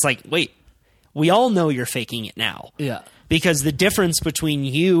publicly. It's like, wait, we all know you're faking it now. Yeah. Because the difference between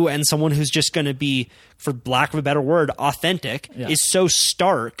you and someone who's just going to be, for lack of a better word, authentic is so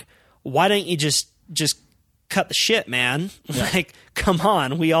stark. Why don't you just cut the shit, man? Yeah. Like, come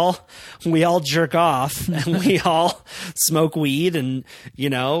on. We all jerk off and we all smoke weed, and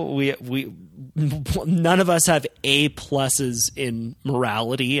we none of us have A pluses in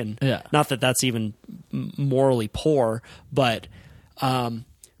morality, and not that that's even morally poor, but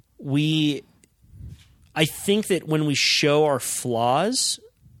I think that when we show our flaws,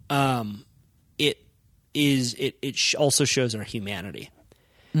 it also shows our humanity.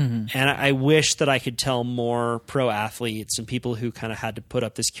 And I wish that I could tell more pro athletes and people who kind of had to put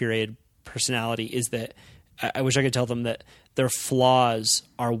up this curated personality is that I wish I could tell them that their flaws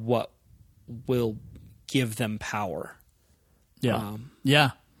are what will give them power. Yeah. Yeah,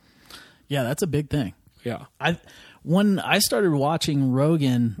 that's a big thing. Yeah. When I started watching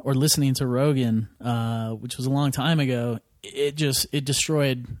Rogan or listening to Rogan, which was a long time ago, it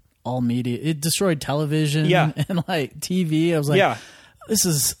destroyed all media. It destroyed television and like TV. I was like, this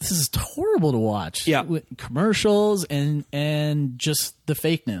is horrible to watch. Yeah. With commercials and just the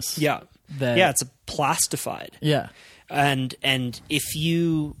fakeness. Yeah. It's plastified. Yeah. And if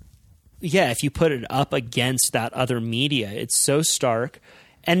you put it up against that other media, it's so stark.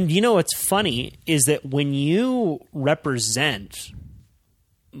 And you know what's funny is that when you represent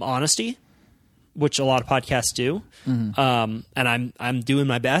honesty, which a lot of podcasts do, and I'm doing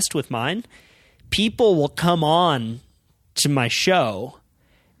my best with mine, people will come on to my show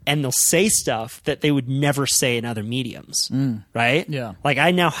and they'll say stuff that they would never say in other mediums, right? Yeah. Like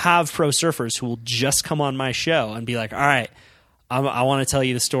I now have pro surfers who will just come on my show and be like, all right, I want to tell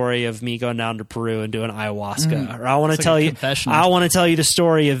you the story of me going down to Peru and doing ayahuasca, or I want to tell you the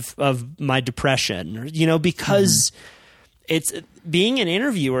story of my depression, or, you know, because it's being an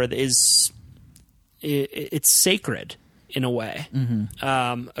interviewer it's sacred in a way.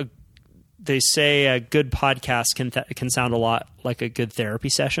 They say a good podcast can sound a lot like a good therapy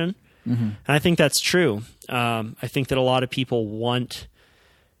session, and I think that's true. I think that a lot of people want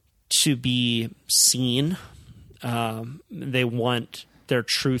to be seen. They want their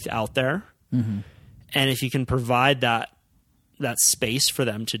truth out there. And if you can provide that space for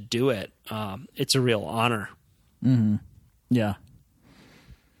them to do it, it's a real honor. Yeah.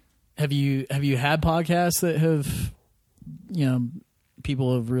 Have you had podcasts that have, you know,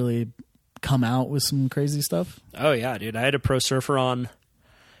 people have really come out with some crazy stuff? Oh yeah, dude. I had a pro surfer on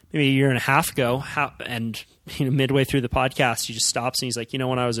maybe a year and a half ago, and you know, midway through the podcast, he just stops and he's like, you know,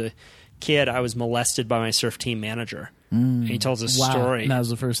 when I was a kid, I was molested by my surf team manager. And he tells this story. And that was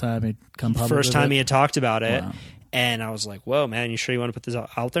the first time he'd come public. First time he had talked about it. Wow. And I was like, whoa, man, you sure you want to put this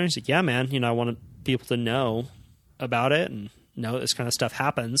out there? And he's like, yeah, man, you know, I want people to know about it and know this kind of stuff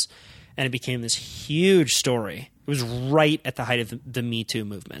happens. And it became this huge story. It was right at the height of the Me Too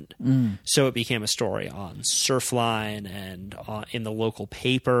movement. So it became a story on Surfline and in the local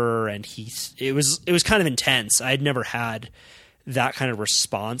paper. And it was kind of intense. I had never had that kind of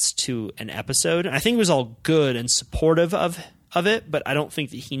response to an episode. I think it was all good and supportive of it, but I don't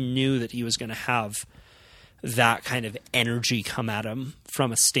think that he knew that he was going to have that kind of energy come at him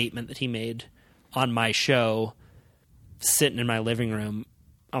from a statement that he made on my show, sitting in my living room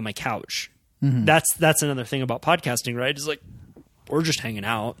on my couch. That's another thing about podcasting, right? It's like, we're just hanging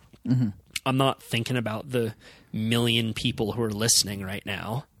out. I'm not thinking about the million people who are listening right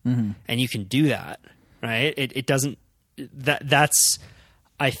now. And you can do that, right? It doesn't, that's,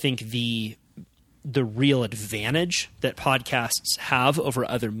 I think, the real advantage that podcasts have over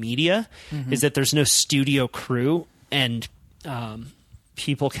other media is that there's no studio crew, and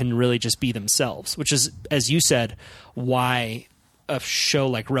people can really just be themselves, which is, as you said, why a show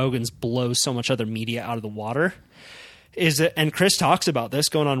like Rogan's blows so much other media out of the water. Is that, and Chris talks about this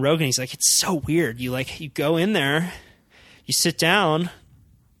going on Rogan. He's like, it's so weird. You go in there, you sit down,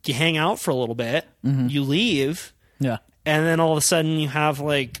 you hang out for a little bit, you leave. Yeah. And then all of a sudden you have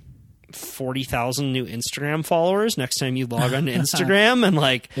like 40,000 new Instagram followers next time you log on to Instagram,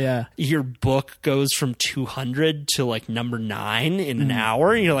 and your book goes from 200 to like number 9 in an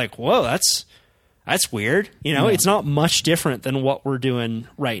hour. And you're like, whoa, that's weird. You know, it's not much different than what we're doing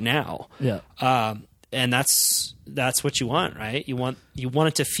right now. Yeah. And that's what you want, right? You want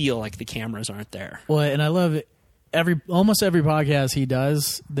it to feel like the cameras aren't there. Well, and I love it. Almost every podcast he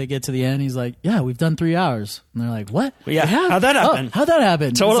does, they get to the end, he's like, yeah, we've done 3 hours. And they're like, what? Yeah. How'd that happen? How'd that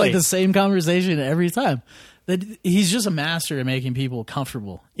happen? Totally. It's like the same conversation every time. He's just a master at making people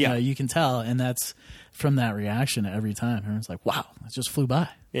comfortable. Yeah. You can tell. And that's from that reaction every time. Everyone's like, wow, it just flew by.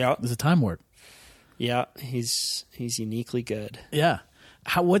 Yeah. It's a time warp. Yeah. He's uniquely good. Yeah.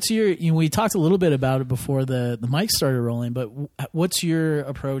 What's your, we talked a little bit about it before the mic started rolling, but what's your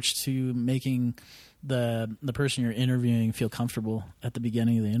approach to making the person you're interviewing feel comfortable at the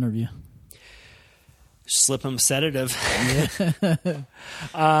beginning of the interview? Slip them sedative.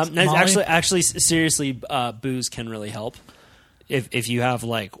 Actually, seriously, booze can really help. If you have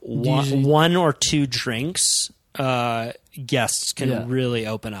like one or two drinks, guests can really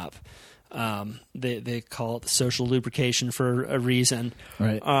open up. They call it the social lubrication for a reason.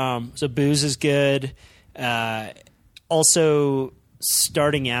 Right. So booze is good. Also,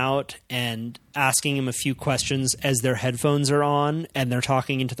 starting out and asking them a few questions as their headphones are on and they're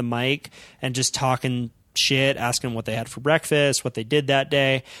talking into the mic and just talking shit, asking them what they had for breakfast, what they did that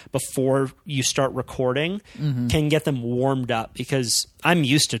day before you start recording can get them warmed up, because I'm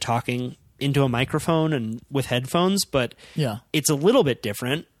used to talking into a microphone and with headphones, but it's a little bit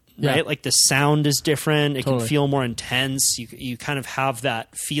different Yeah. right? Like the sound is different. It Totally. can feel more intense. You kind of have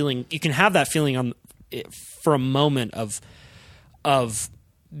that feeling. You can have that feeling for a moment of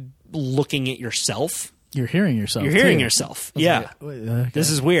looking at yourself. You're hearing yourself. You're hearing too. yourself. It's Yeah. like, wait, okay. This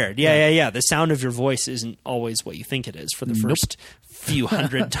is weird. Yeah. The sound of your voice isn't always what you think it is for the first few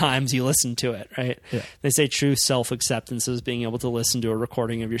hundred times you listen to it, right? Yeah. They say true self-acceptance is being able to listen to a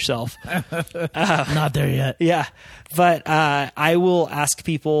recording of yourself. Not there yet. Yeah. But I will ask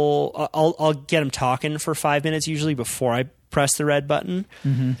people, I'll get them talking for 5 minutes usually before I press the red button.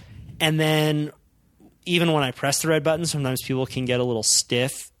 Mm-hmm. And then even when I press the red button, sometimes people can get a little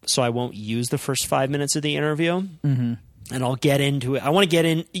stiff, so I won't use the first 5 minutes of the interview. Mm-hmm. And I'll get into it. I want to get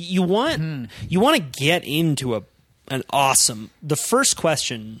in. You want to get into the first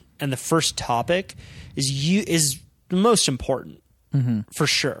question and the first topic is the most important for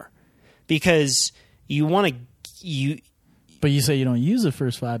sure, because you want to But you say you don't use the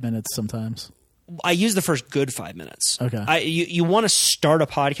first 5 minutes sometimes. I use the first good 5 minutes. Okay. You want to start a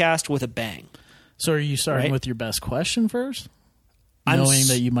podcast with a bang. So are you starting Right. with your best question first? I'm Knowing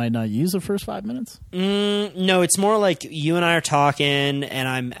that you might not use the first 5 minutes? No, it's more like you and I are talking, and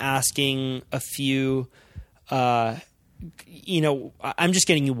I'm asking a few. I'm just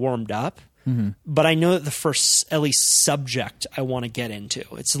getting you warmed up. But I know that the first, at least, subject I want to get into.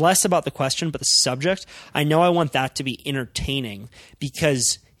 It's less about the question, but the subject. I know I want that to be entertaining,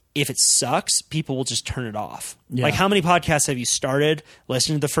 because if it sucks, people will just turn it off. Yeah. Like, how many podcasts have you started,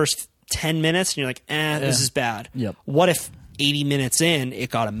 listened to the first 10 minutes, and you're like, this is bad. Yep. What if 80 minutes in, it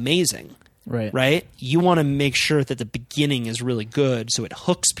got amazing? Right. Right? You want to make sure that the beginning is really good so it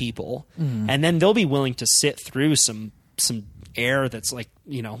hooks people, and then they'll be willing to sit through some air that's like,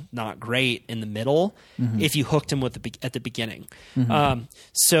 not great in the middle if you hooked them at the beginning.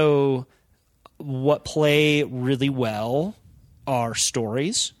 So what play really well are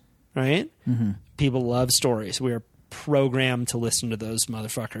stories, right? People love stories. We are programmed to listen to those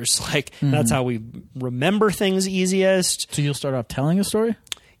motherfuckers. Like, that's how we remember things easiest. So you'll start off telling a story?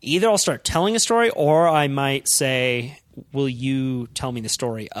 Either I'll start telling a story, or I might say, will you tell me the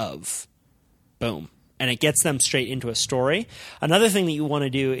story of? Boom. And it gets them straight into a story. Another thing that you want to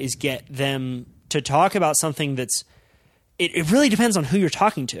do is get them to talk about something that's, it really depends on who you're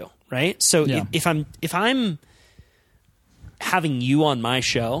talking to, right? So Yeah. if I'm having you on my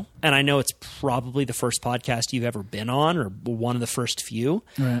show, and I know it's probably the first podcast you've ever been on, or one of the first few,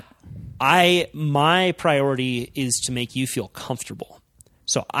 Right. my priority is to make you feel comfortable.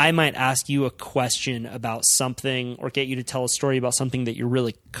 So I might ask you a question about something, or get you to tell a story about something that you're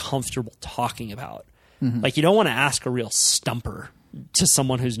really comfortable talking about. Like, you don't want to ask a real stumper to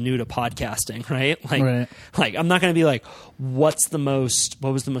someone who's new to podcasting, right? Like I'm not going to be like, what was the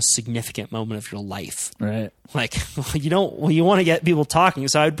most significant moment of your life? Right. Like, you want to get people talking.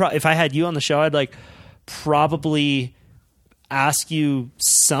 So if I had you on the show, I'd like probably ask you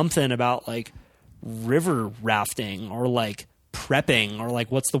something about like river rafting, or like prepping, or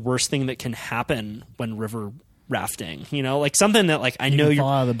like what's the worst thing that can happen when river rafting, like something that like I know You you're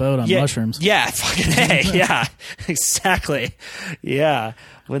fall out of the boat on mushrooms. Yeah, fucking hey, yeah, exactly. Yeah,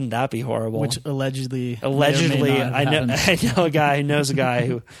 wouldn't that be horrible? Which allegedly may not I have know happened. I know a guy who knows a guy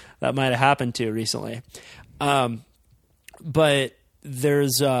who that might have happened to recently. But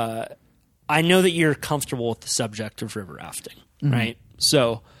there's I know that you're comfortable with the subject of river rafting, right?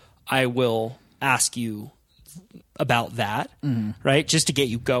 So I will ask you about that, right? Just to get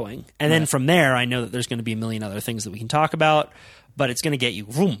you going. And then from there, I know that there's going to be a million other things that we can talk about, but it's going to get you,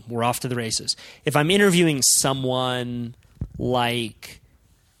 boom, we're off to the races. If I'm interviewing someone like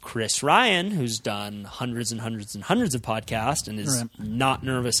Chris Ryan, who's done hundreds and hundreds and hundreds of podcasts and is not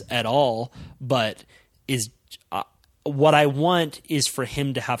nervous at all, but is what I want is for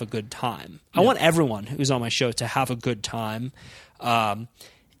him to have a good time. I want everyone who's on my show to have a good time.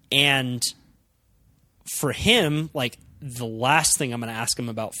 And for him, like, the last thing I'm going to ask him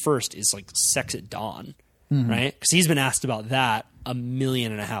about first is like sex at dawn, right? Because he's been asked about that 1.5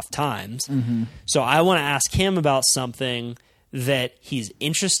 million times. So I want to ask him about something that he's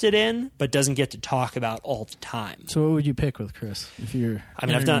interested in, but doesn't get to talk about all the time. So what would you pick with Chris if you're? I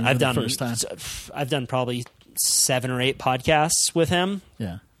mean, I've done probably 7 or 8 podcasts with him.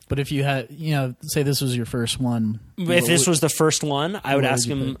 Yeah. But if you had, say this was your first one. If this was the first one, I would ask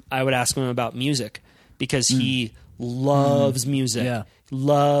you him. pick? I would ask him about music, because he loves music, Yeah.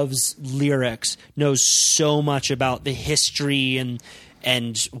 loves lyrics, knows so much about the history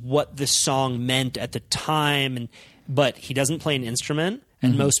and what the song meant at the time, but he doesn't play an instrument,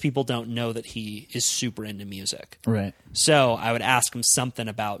 and most people don't know that he is super into music. Right. So I would ask him something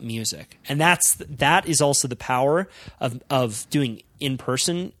about music, and that is also the power of doing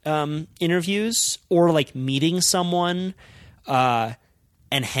in-person interviews, or like meeting someone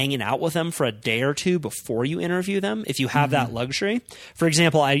and hanging out with them for a day or two before you interview them, if you have that luxury. For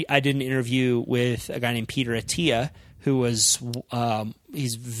example, I did an interview with a guy named Peter Attia, who was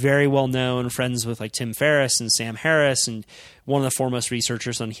he's very well known, friends with like Tim Ferriss and Sam Harris, and one of the foremost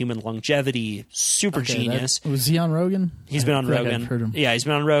researchers on human longevity. Super genius. Was he on Rogan? He's been on Rogan. I've heard him. Yeah, he's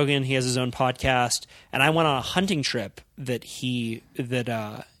been on Rogan. He has his own podcast, and I went on a hunting trip that he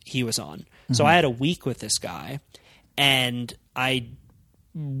was on. So I had a week with this guy, and I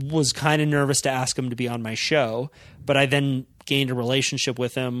was kind of nervous to ask him to be on my show, but I then gained a relationship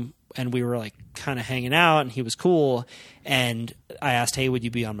with him, and we were like kind of hanging out, and he was cool. And I asked, hey, would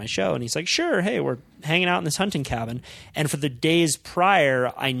you be on my show? And he's like, sure. Hey, we're hanging out in this hunting cabin. And for the days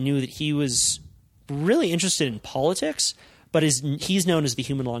prior, I knew that he was really interested in politics, but he's known as the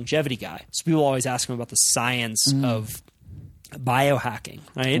human longevity guy. So people always ask him about the science of biohacking,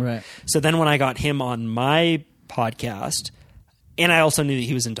 right? So then when I got him on my podcast, and I also knew that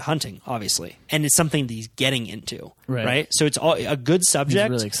he was into hunting, obviously, and it's something that he's getting into, right? So it's a good subject. He's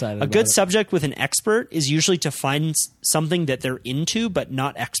really excited. A good subject with an expert is usually to find something that they're into but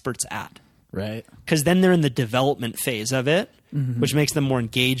not experts at, right? Because then they're in the development phase of it, which makes them more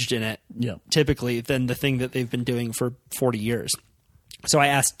engaged in it, typically, than the thing that they've been doing for 40 years. So I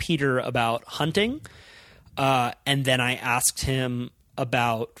asked Peter about hunting, and then I asked him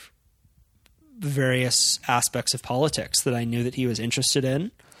about various aspects of politics that I knew that he was interested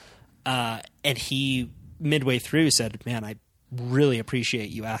in. And he, midway through, said, man, I really appreciate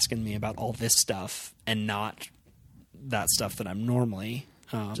you asking me about all this stuff and not that stuff that I'm normally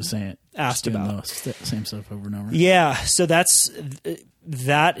just saying it, asked just about. Same stuff over and over. Yeah, so that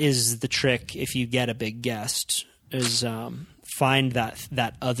is the trick if you get a big guest, is find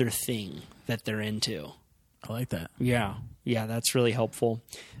that other thing that they're into. I like that. Yeah, that's really helpful.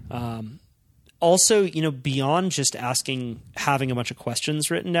 Also, beyond just having a bunch of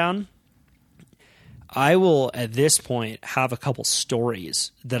questions written down, I will, at this point, have a couple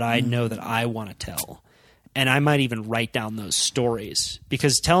stories that I know that I want to tell. And I might even write down those stories,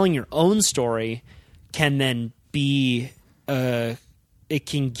 because telling your own story can then be, it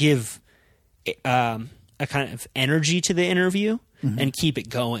can give a kind of energy to the interview and keep it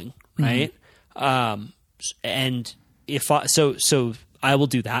going, right? And so I will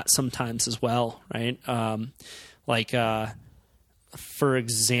do that sometimes as well, right? For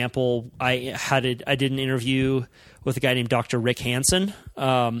example, I did an interview with a guy named Dr. Rick Hansen,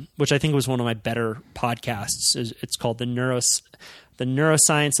 which I think was one of my better podcasts. It's called The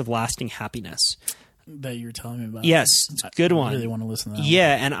Neuroscience of Lasting Happiness. That you were telling me about. Yes, it's a good one. I really want to listen to that.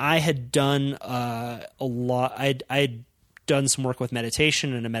 Yeah, and I had done a lot. I'd done some work with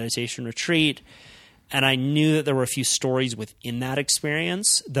meditation and a meditation retreat. And I knew that there were a few stories within that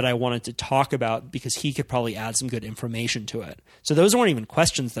experience that I wanted to talk about, because he could probably add some good information to it. So those weren't even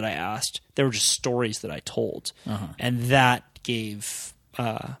questions that I asked. They were just stories that I told. And that gave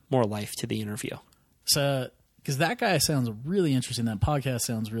more life to the interview. So, because that guy sounds really interesting. That podcast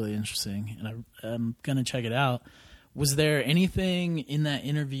sounds really interesting. And I'm going to check it out. Was there anything in that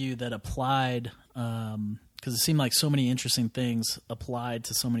interview that applied... because it seemed like so many interesting things applied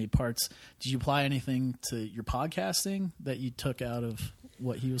to so many parts. Did you apply anything to your podcasting that you took out of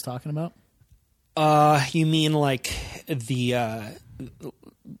what he was talking about? You mean like the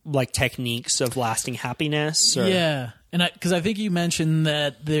techniques of lasting happiness? Or? Yeah, and because I think you mentioned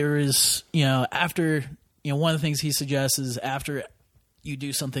that there is, after, one of the things he suggests is after you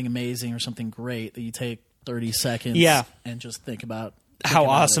do something amazing or something great, that you take 30 seconds and just think about how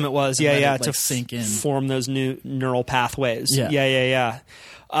awesome it was. Yeah. To sink in. Form those new neural pathways. Yeah.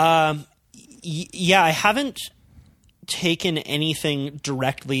 I haven't taken anything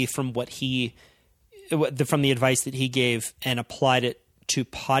directly from from the advice that he gave and applied it to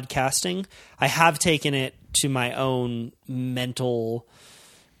podcasting. I have taken it to my own mental,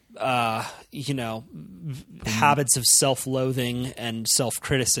 habits of self-loathing and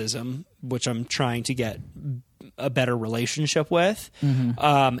self-criticism, which I'm trying to get a better relationship with.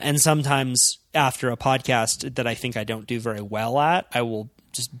 And sometimes after a podcast that I think I don't do very well at, I will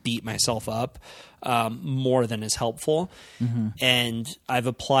just beat myself up more than is helpful. And I've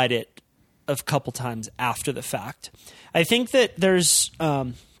applied it a couple times after the fact. I think that there's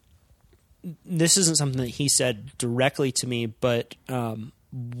this isn't something that he said directly to me, but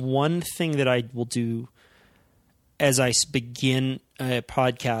one thing that I will do as I begin a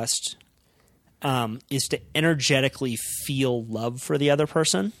podcast is to energetically feel love for the other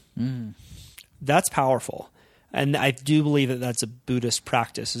person. That's powerful. And I do believe that that's a Buddhist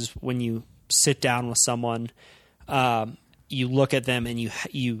practice, is when you sit down with someone, you look at them and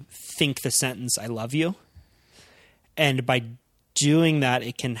you think the sentence, "I love you." And by doing that,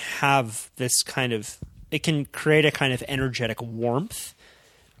 it can have this it can create a kind of energetic warmth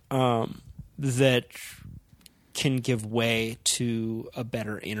that can give way to a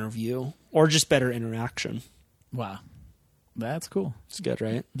better interview or just better interaction. Wow. That's cool. It's good,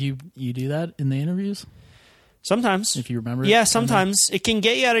 right? Do you do that in the interviews? Sometimes. If you remember. Yeah, sometimes. It can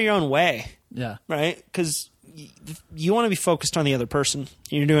get you out of your own way. Yeah. Right? Because you want to be focused on the other person.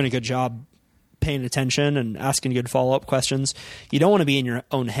 You're doing a good job paying attention and asking good follow-up questions. You don't want to be in your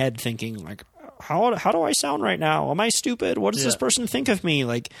own head thinking, like, how do I sound right now? Am I stupid? What does this person think of me?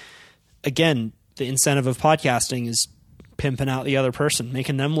 Like, again, the incentive of podcasting is pimping out the other person,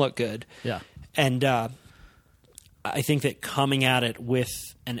 making them look good. Yeah. And I think that coming at it with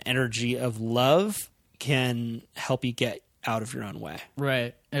an energy of love can help you get out of your own way.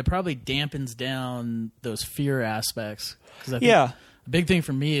 Right. It probably dampens down those fear aspects. 'Cause I think Yeah. a big thing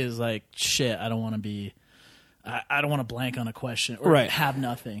for me is like, shit, I don't want to blank on a question or have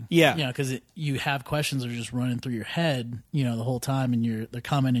nothing. Yeah. You know, because you have questions that are just running through your head, you know, the whole time, and they're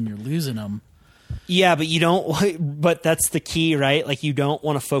coming and you're losing them. Yeah, but that's the key, right? Like, you don't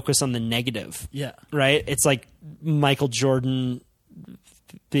want to focus on the negative. Yeah. Right? It's like Michael Jordan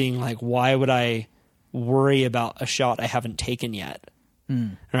being like, why would I worry about a shot I haven't taken yet?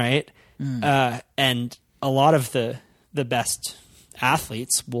 Right? And a lot of the best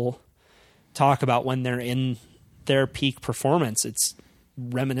athletes will talk about when they're in their peak performance. It's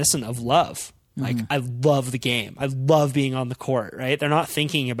reminiscent of love. Like, I love the game. I love being on the court, right? They're not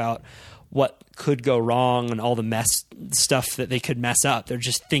thinking about what could go wrong and all the stuff that they could mess up. They're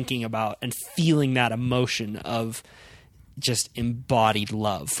just thinking about and feeling that emotion of just embodied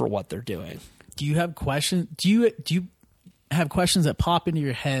love for what they're doing. Do you have questions? Do you have questions that pop into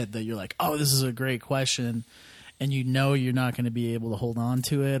your head that you're like, oh, this is a great question, and you know you're not going to be able to hold on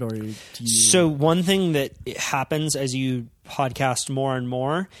to it? Or do you... So one thing that happens as you podcast more and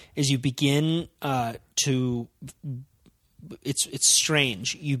more is you begin to... It's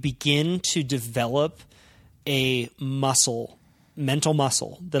strange. You begin to develop a mental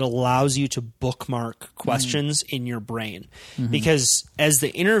muscle that allows you to bookmark questions in your brain. Because as the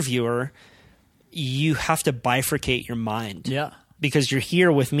interviewer, you have to bifurcate your mind. Yeah. Because you're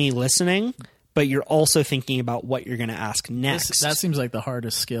here with me listening, but you're also thinking about what you're going to ask next. That seems like the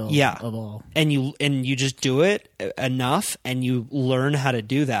hardest skill of all. And you just do it enough, and you learn how to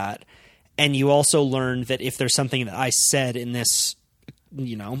do that. And you also learn that if there's something that I said in this,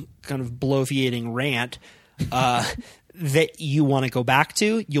 kind of bloviating rant that you want to go back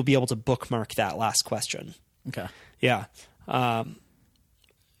to, you'll be able to bookmark that last question. Okay. Yeah.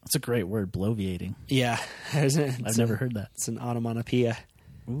 That's a great word, bloviating. Yeah. I've never heard that. It's an onomatopoeia.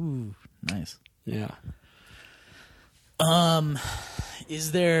 Ooh, nice. Yeah.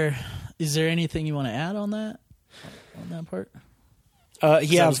 Is there anything you want to add on that part?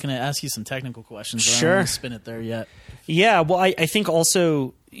 Yeah. I was going to ask you some technical questions, but I Sure. don't want to spin it there yet. Yeah, well, I think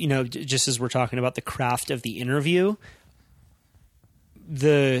also, just as we're talking about the craft of the interview,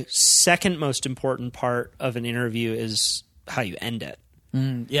 the second most important part of an interview is how you end it.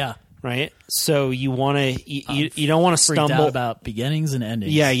 Yeah. Right? So you want to, you don't want to Freaked stumble out about beginnings and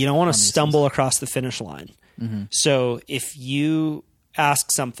endings. Yeah, you don't want to stumble across the finish line. So if you ask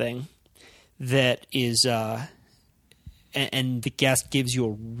something that is, and the guest gives you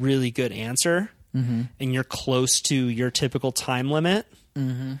a really good answer, and you're close to your typical time limit,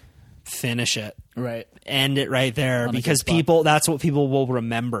 finish it. Right. End it right there, On a because good spot. that's what people will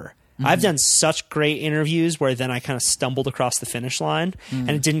remember. I've done such great interviews where then I kind of stumbled across the finish line,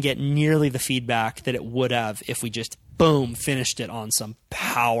 and it didn't get nearly the feedback that it would have if we just, boom, finished it on some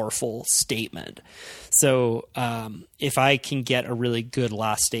powerful statement. So if I can get a really good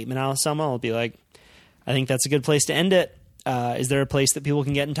last statement out of someone, I'll be like, I think that's a good place to end it. Is there a place that people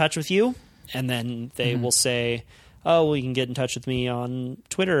can get in touch with you? And then they will say, oh, well, you can get in touch with me on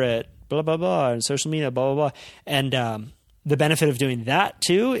Twitter at blah, blah, blah, and social media, blah, blah, blah. And the benefit of doing that,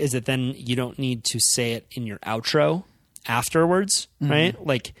 too, is that then you don't need to say it in your outro afterwards, right?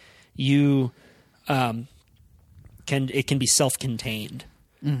 Like, you it can be self-contained.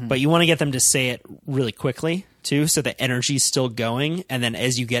 But you want to get them to say it really quickly, too, so the energy's still going. And then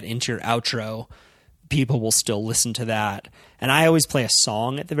as you get into your outro, people will still listen to that. And I always play a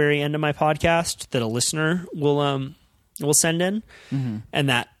song at the very end of my podcast that a listener will send in. And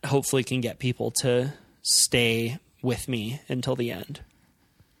that hopefully can get people to stay with me until the end.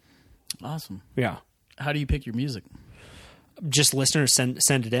 Awesome. Yeah. How do you pick your music? Just listeners send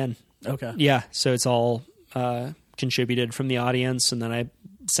it in. Okay. Yeah. So it's all contributed from the audience, and then I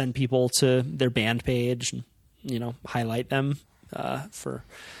send people to their band page and, you know, highlight them for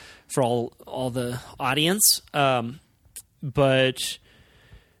all the audience. But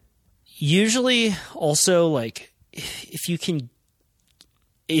usually also, like, if you can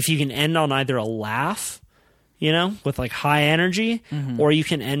end on either a laugh, you know, with like high energy, or you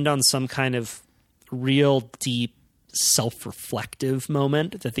can end on some kind of real deep self-reflective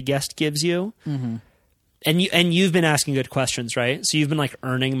moment that the guest gives you. And you've been asking good questions, right? So you've been like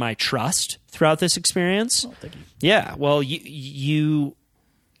earning my trust throughout this experience. Oh, thank you. Yeah. Well, you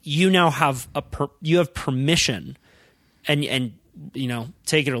now have you have permission, and you know,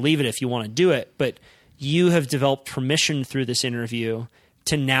 take it or leave it if you want to do it, but you have developed permission through this interview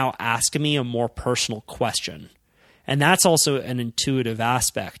to now ask me a more personal question. And that's also an intuitive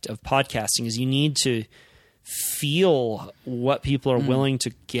aspect of podcasting, is you need to feel what people are willing to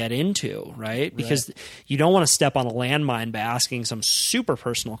get into, right? Because you don't want to step on a landmine by asking some super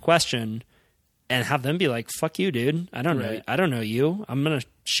personal question and have them be like, fuck you, dude. I don't know you. I'm going to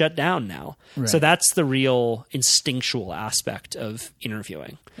shut down now. Right. So that's the real instinctual aspect of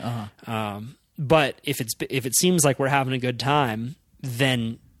interviewing. But if it seems like we're having a good time,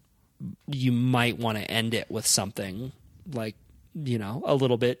 then you might want to end it with something like, you know, a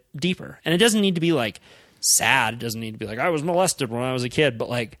little bit deeper. And it doesn't need to be like sad. It doesn't need to be like, I was molested when I was a kid, but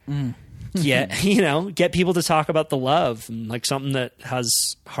like, get people to talk about the love and like something that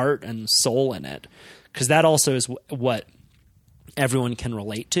has heart and soul in it. 'Cause that also is what everyone can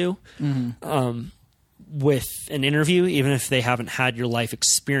relate to. With an interview, even if they haven't had your life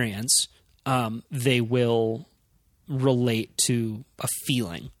experience, they will relate to a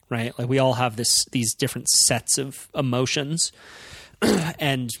feeling, right? Like we all have these different sets of emotions,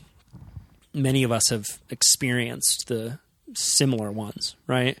 and many of us have experienced the similar ones,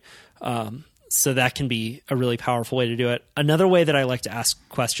 right? So that can be a really powerful way to do it. Another way that I like to ask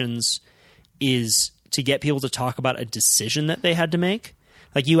questions is to get people to talk about a decision that they had to make.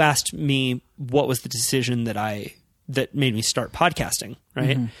 Like you asked me, what was the decision that made me start podcasting,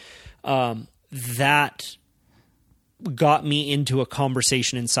 right? That got me into a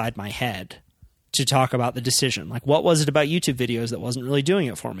conversation inside my head to talk about the decision. Like, what was it about YouTube videos that wasn't really doing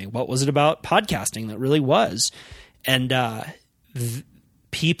it for me? What was it about podcasting that really was? And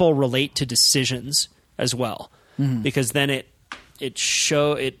people relate to decisions as well, because then it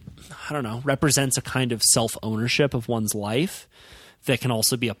represents a kind of self-ownership of one's life that can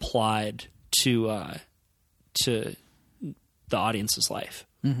also be applied to the audience's life.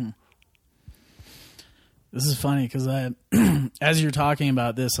 This is funny because as you're talking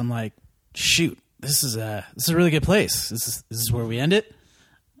about this, I'm like, shoot, this is a really good place. This is where we end it.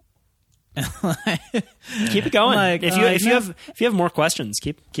 Keep it going. Like, if you have more questions,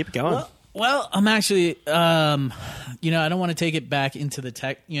 keep it going. Well, I'm actually, I don't want to take it back into the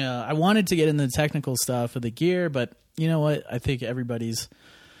tech. I wanted to get into the technical stuff of the gear, but you know what? I think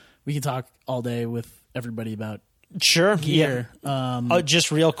we can talk all day with everybody about gear. Yeah.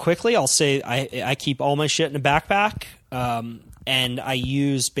 Just real quickly, I'll say I keep all my shit in a backpack, and I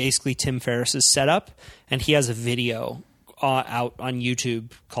use basically Tim Ferriss's setup, and he has a video out on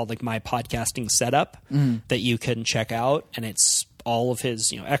YouTube called like My Podcasting Setup that you can check out, and it's all of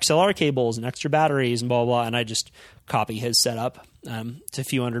his XLR cables and extra batteries and blah blah, and I just copy his setup. It's a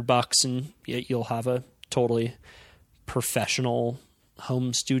few $100 and you'll have a totally professional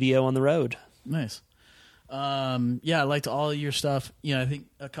home studio on the road. Nice. I liked all your stuff. I think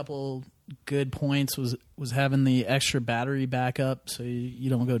a couple good points was having the extra battery backup so you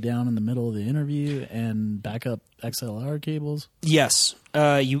don't go down in the middle of the interview, and backup XLR cables. Yes.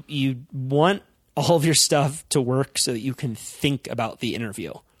 You want all of your stuff to work so that you can think about the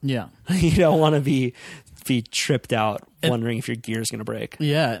interview. Yeah. You don't want to be tripped out wondering if your gear is going to break.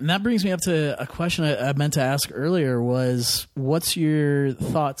 Yeah, and that brings me up to a question I meant to ask earlier was, what's your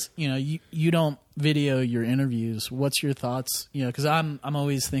thoughts? You don't video your interviews. What's your thoughts? Because I'm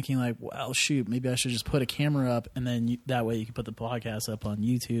always thinking like, well, shoot, maybe I should just put a camera up, and then that way you can put the podcast up on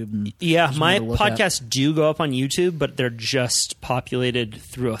YouTube. And my podcasts do go up on YouTube, but they're just populated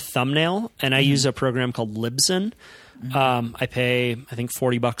through a thumbnail, and I use a program called Libsyn. I pay, I think,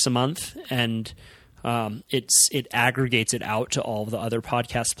 $40 a month, and it aggregates it out to all of the other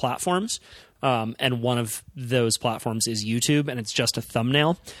podcast platforms. And one of those platforms is YouTube, and it's just a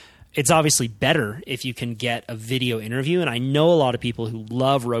thumbnail. It's obviously better if you can get a video interview. And I know a lot of people who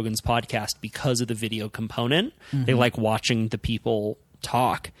love Rogan's podcast because of the video component. They like watching the people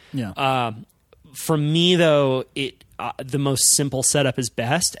talk. Yeah. For me though, the most simple setup is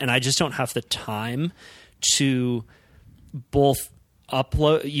best, and I just don't have the time to both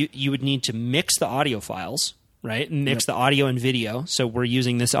upload. You would need to mix the audio files, right? Mix the audio and video. So we're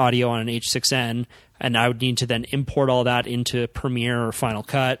using this audio on an H6N, and I would need to then import all that into Premiere or Final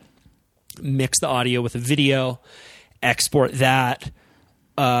Cut, mix the audio with the video, export that,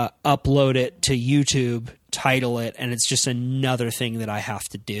 upload it to YouTube, title it, and it's just another thing that I have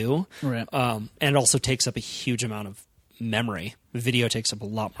to do. Right. And it also takes up a huge amount of memory. Video takes up a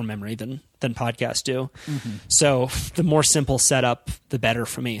lot more memory than podcasts do. Mm-hmm. So the more simple setup, the better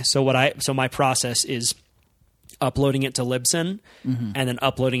for me. So my process is uploading it to Libsyn, and then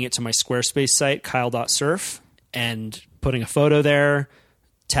uploading it to my Squarespace site, kyle.surf, and putting a photo there,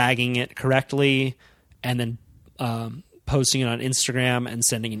 tagging it correctly, and then posting it on Instagram and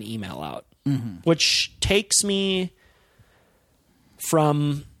sending an email out, which takes me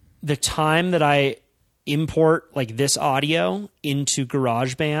from the time that I import like this audio into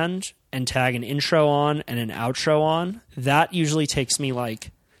GarageBand and tag an intro on and an outro on. That usually takes me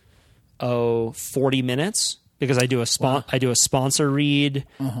like 40 minutes because I do a sponsor read.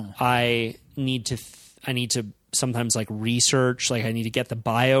 I need to sometimes like research, like I need to get the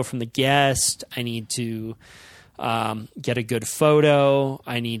bio from the guest. I need to get a good photo.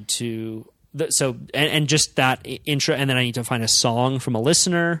 I need to and just that intro, and then I need to find a song from a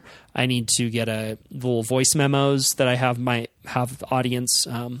listener. I need to get a little voice memos that I have the audience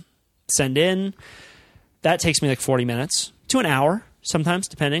send in. That takes me like 40 minutes to an hour sometimes,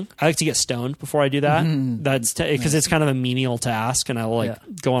 depending. I like to get stoned before I do that. That's because it's kind of a menial task, and I will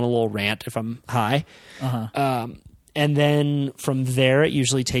go on a little rant if I'm high. And then from there, it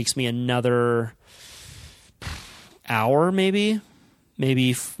usually takes me another hour, maybe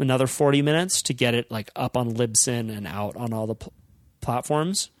another 40 minutes to get it like up on Libsyn and out on all the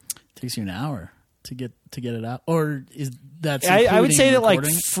platforms. It takes you an hour to get it out, or is that? I would say that like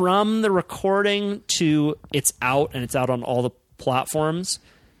from the recording to it's out and it's out on all the platforms,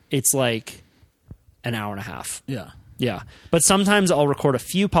 it's like an hour and a half. Yeah. But sometimes I'll record a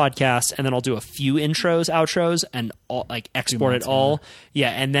few podcasts and then I'll do a few intros, outros, and export it all. Yeah.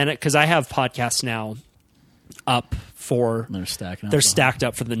 And then because I have podcasts now up for they're stacked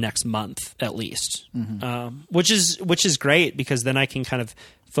up for the next month at least, which is great because then I can kind of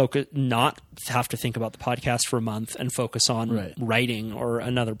focus, not have to think about the podcast for a month and focus on writing or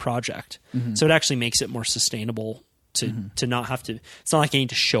another project. So it actually makes it more sustainable to not have to. It's not like I need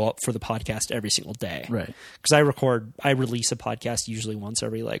to show up for the podcast every single day, right? Because I release a podcast usually once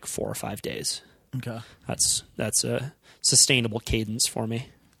every like 4 or 5 days. Okay, that's a sustainable cadence for me.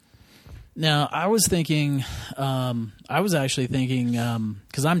 Now, I was actually thinking,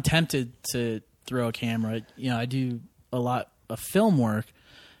 because I'm tempted to throw a camera. I do a lot of film work,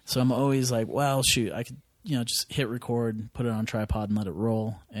 so I'm always like, well, shoot, I could, just hit record, put it on tripod and let it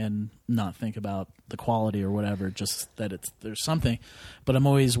roll and not think about the quality or whatever, just that there's something. But I'm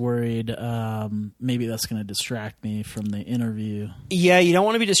always worried maybe that's going to distract me from the interview. Yeah, you don't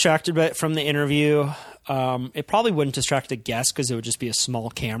want to be distracted from the interview. It probably wouldn't distract the guest because it would just be a small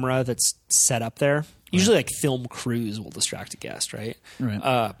camera that's set up there. Usually like film crews will distract a guest, right?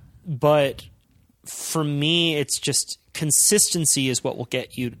 Right. But for me, it's just consistency is what will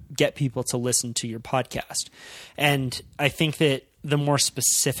get people to listen to your podcast. And I think that the more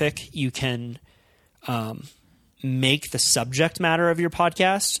specific you can make the subject matter of your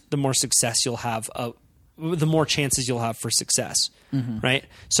podcast, the more success you'll have, the more chances you'll have for success. Right.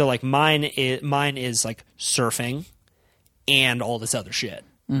 So like mine is like surfing and all this other shit.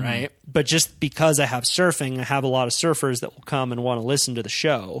 Right. But just because I have surfing, I have a lot of surfers that will come and want to listen to the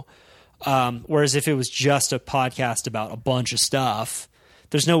show. Whereas if it was just a podcast about a bunch of stuff,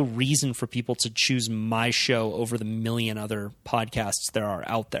 there's no reason for people to choose my show over the million other podcasts there are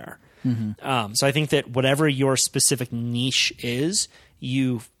out there. So I think that whatever your specific niche is,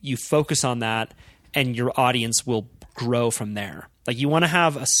 you focus on that and your audience will grow from there. Like you want to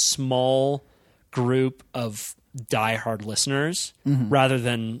have a small group of diehard listeners rather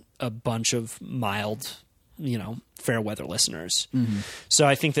than a bunch of mild, fair weather listeners. So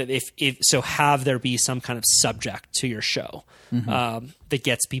I think that if have there be some kind of subject to your show that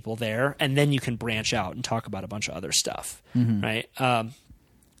gets people there, and then you can branch out and talk about a bunch of other stuff. Right. But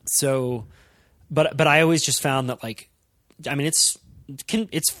I always just found that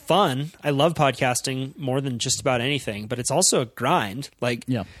it's fun. I love podcasting more than just about anything, but it's also a grind.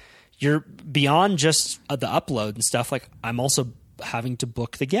 You're beyond just the upload and stuff. Like I'm also having to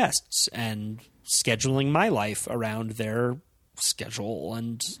book the guests and scheduling my life around their schedule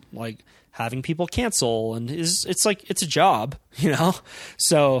and like having people cancel, and it's a job,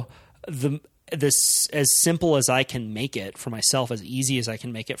 So this as simple as I can make it for myself, as easy as I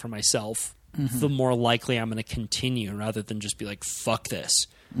can make it for myself, the more likely I'm going to continue rather than just be like, fuck this.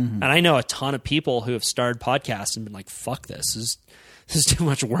 And I know a ton of people who have started podcasts and been like, fuck this. This is too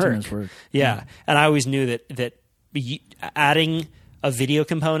much work. Too much work. Yeah. And I always knew that adding a video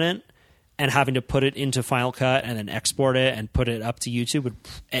component and having to put it into Final Cut and then export it and put it up to YouTube would,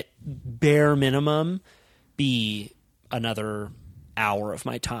 at bare minimum, be another hour of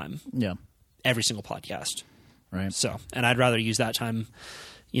my time. Yeah. Every single podcast. Right. So, and I'd rather use that time,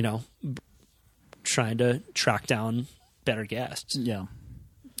 trying to track down better guests. Yeah.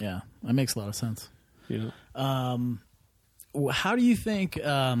 Yeah. That makes a lot of sense. Yeah. How do you think,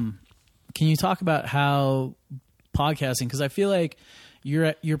 can you talk about how podcasting, because I feel like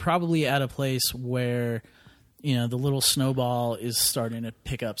you're probably at a place where, the little snowball is starting to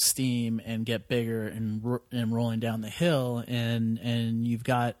pick up steam and get bigger and rolling down the hill, and you've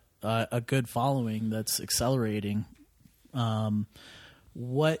got a good following that's accelerating. How's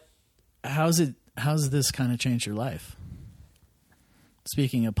this kind of changed your life?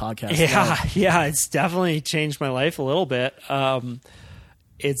 Speaking of podcasts, Yeah, it's definitely changed my life a little bit.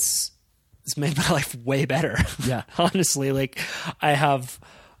 It's made my life way better. Yeah, honestly, like I've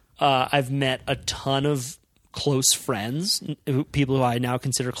met a ton of close friends, people who I now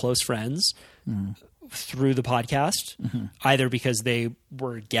consider close friends, through the podcast, either because they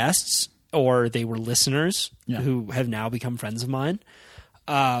were guests or they were listeners who have now become friends of mine.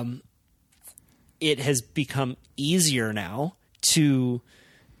 It has become easier now to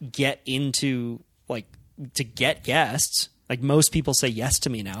get into, to get guests. Like, most people say yes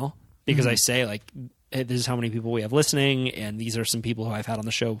to me now because I say, like, hey, this is how many people we have listening, and these are some people who I've had on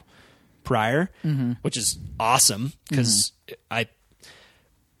the show prior, which is awesome because I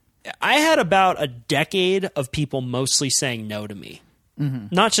had about a decade of people mostly saying no to me.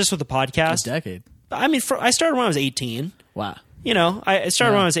 Not just with the podcast. A decade. I mean, I started when I was 18. Wow. I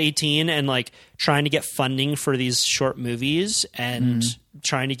started when I was 18 and trying to get funding for these short movies and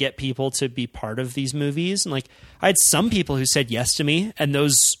trying to get people to be part of these movies. And I had some people who said yes to me, and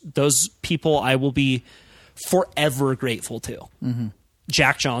those people I will be forever grateful to.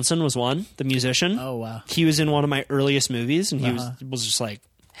 Jack Johnson was one, the musician. Oh, wow. He was in one of my earliest movies, and he was just like,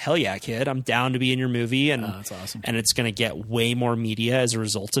 hell yeah, kid, I'm down to be in your movie. And that's awesome. And it's going to get way more media as a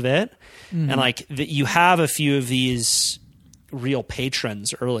result of it. And you have a few of these real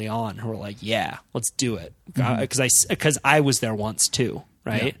patrons early on who are like, yeah, let's do it. Because I was there once too.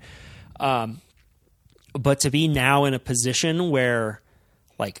 Right. Yeah. But to be now in a position where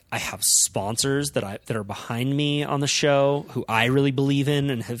I have sponsors that are behind me on the show who I really believe in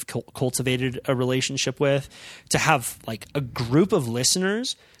and have cultivated a relationship with, to have a group of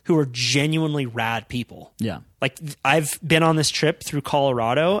listeners who are genuinely rad people. Yeah. I've been on this trip through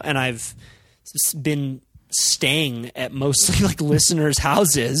Colorado, and I've been staying at mostly listeners'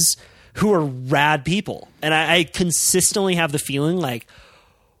 houses who are rad people. And I consistently have the feeling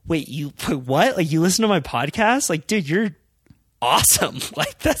wait, what? You listen to my podcast? Dude, you're awesome.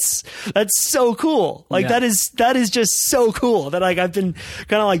 That's so cool. That is just so cool that I've been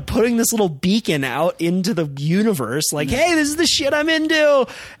kind of putting this little beacon out into the universe. Hey, this is the shit I'm into.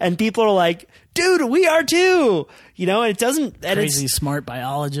 And people are like, dude, we are too. And it doesn't. Crazy smart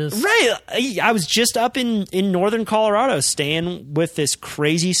biologist. Right. I was just up in northern Colorado staying with this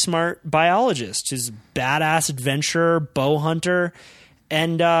crazy smart biologist who's badass adventurer, bow hunter,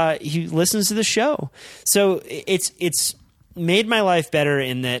 and he listens to the show. So it's made my life better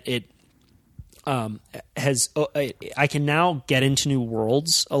in that it I can now get into new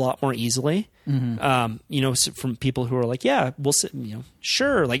worlds a lot more easily. From people who are like, yeah, we'll sit,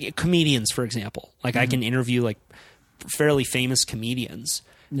 sure. Comedians, for example, I can interview fairly famous comedians,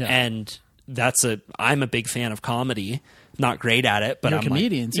 and I'm a big fan of comedy. Not great at it, but I'm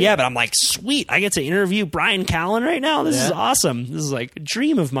comedians. Yeah, but I'm sweet. I get to interview Brian Callen right now. This is awesome. This is a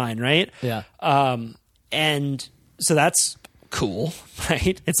dream of mine, right? Yeah. And so that's cool,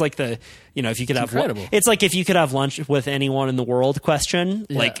 right? It's if you could have incredible. It's if you could have lunch with anyone in the world question.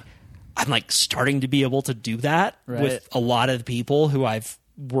 Yeah. I'm starting to be able to do that with a lot of the people who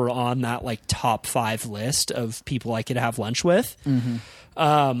were on that top 5 list of people I could have lunch with.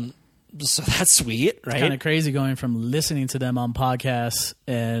 So that's sweet, right? It's kind of crazy going from listening to them on podcasts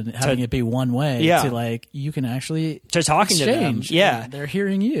and having it be one way to you can actually to talking exchange. To them. Yeah. They're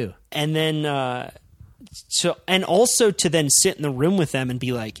hearing you. And then and also to then sit in the room with them and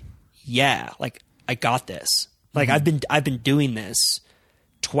be like, yeah, I got this. I've been doing this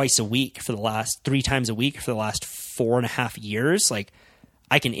twice a week for the last 3 times a week for the last 4.5 years.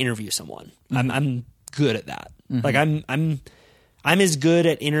 I can interview someone. I'm good at that. I'm as good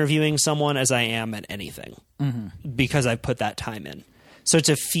at interviewing someone as I am at anything because I've put that time in. So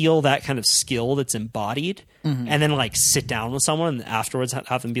to feel that kind of skill that's embodied and then like sit down with someone and afterwards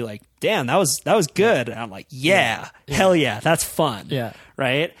have them be like, damn, that was good. And I'm like, yeah, hell yeah. That's fun. Yeah.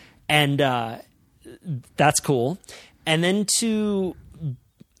 Right. And, that's cool. And then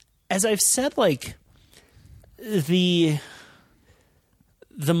as I've said, like the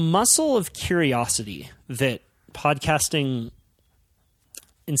muscle of curiosity that podcasting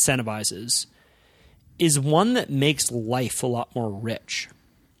incentivizes is one that makes life a lot more rich.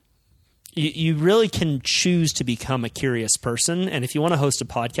 You really can choose to become a curious person. And if you want to host a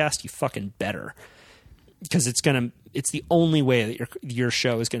podcast, you fucking better, because it's the only way that your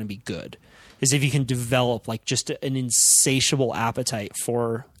show is going to be good is if you can develop like just an insatiable appetite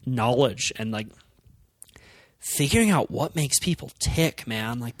for knowledge and like figuring out what makes people tick,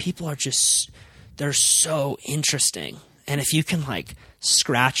 man. Like people are they're so interesting. And if you can like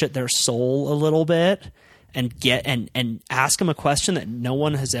scratch at their soul a little bit and get and ask them a question that no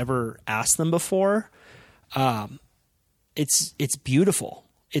one has ever asked them before, it's beautiful.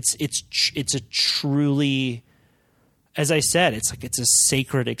 It's a truly, as I said, it's a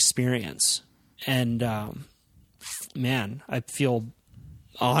sacred experience. And man, I feel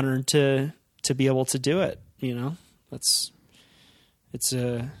honored to be able to do it. You know, it's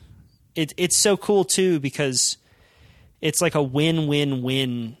so cool too, because it's like a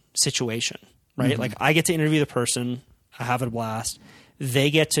win-win-win situation, right? Like I get to interview the person, I have a blast. They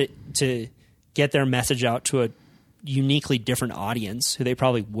get to get their message out to a uniquely different audience who they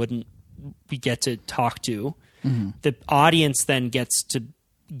probably wouldn't get to talk to. The audience then gets to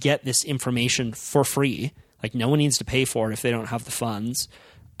get this information for free. Like no one needs to pay for it if they don't have the funds.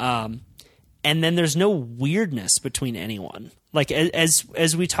 And then there's no weirdness between anyone. Like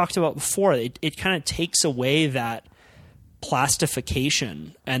as we talked about before, it kind of takes away that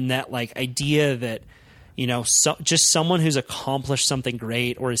plastification and that like idea that, you know, just someone who's accomplished something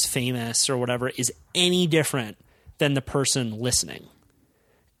great or is famous or whatever is any different than the person listening.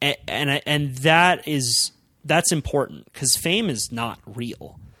 And that's important, because fame is not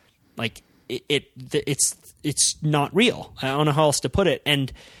real. Like it's not real. I don't know how else to put it.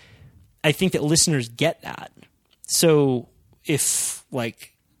 And I think that listeners get that. So if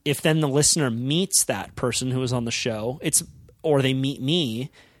then the listener meets that person who was on the show, or they meet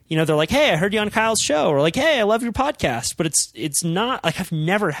me, you know, they're like, hey, I heard you on Kyle's show, or like, hey, I love your podcast. But it's not like I've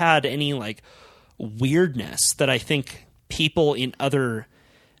never had any like weirdness that I think people in other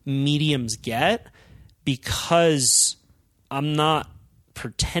mediums get, because I'm not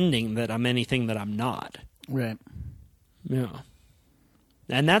pretending that I'm anything that I'm not. Right. Yeah.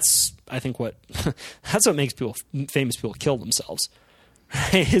 And that's, I think, that's what makes famous people kill themselves.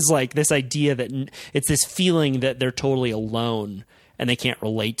 Right? Is like this idea that it's this feeling that they're totally alone and they can't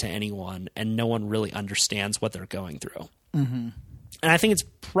relate to anyone and no one really understands what they're going through. And I think it's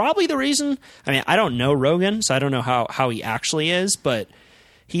probably the reason. I mean, I don't know Rogan, so I don't know how he actually is, but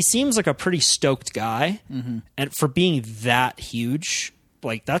he seems like a pretty stoked guy. And for being that huge,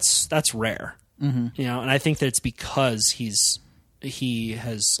 like that's rare. You know, and I think that it's because he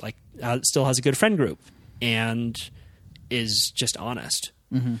has like still has a good friend group and is just honest.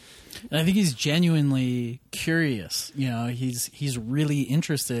 And I think he's genuinely curious. You know, he's really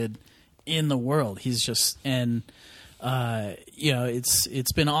interested in the world. He's just, and you know,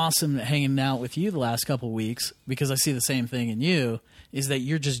 it's been awesome hanging out with you the last couple of weeks, because I see the same thing in you, is that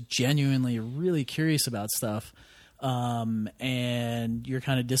you're just genuinely really curious about stuff, and you're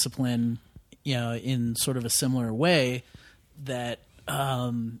kind of disciplined, you know, in sort of a similar way that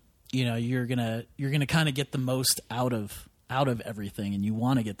you know, you're gonna kind of get the most out of everything, and you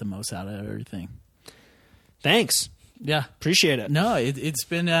want to get the most out of everything. Thanks. Yeah, appreciate it. No, it's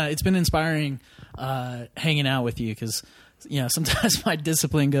been inspiring hanging out with you, because you know sometimes my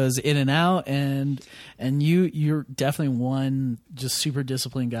discipline goes in and out, and you're definitely one just super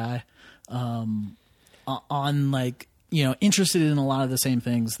disciplined guy, on like, you know, interested in a lot of the same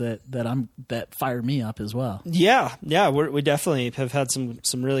things that fire me up as well. Yeah. We definitely have had some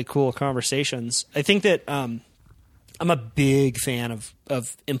really cool conversations. I think that I'm a big fan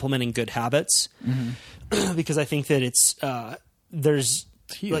of implementing good habits, because I think that it's there's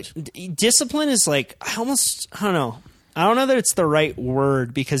huge. Like discipline is like I don't know that it's the right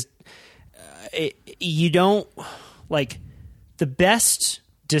word, because you don't like the best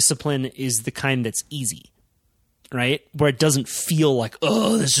discipline is the kind that's easy. Right? Where it doesn't feel like,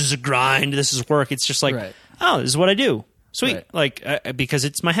 oh, this is a grind, this is work. It's just like, oh, this is what I do. Sweet. Right. Like, because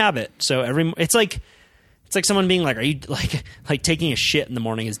it's my habit. So it's like It's like someone being like, are you like taking a shit in the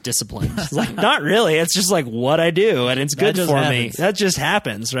morning is discipline? It's like, not really. It's just like what I do, and it's good for me. That just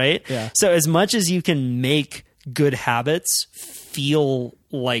happens, right? Yeah. So as much as you can make good habits feel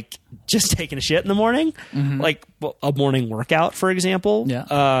like just taking a shit in the morning, like a morning workout, for example,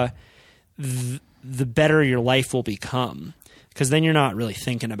 the better your life will become, because then you're not really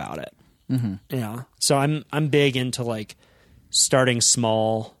thinking about it. Yeah. So I'm big into like starting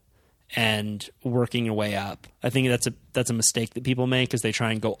small and working your way up. I think that's a mistake that people make, is they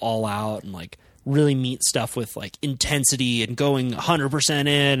try and go all out and like really meet stuff with like intensity and going 100%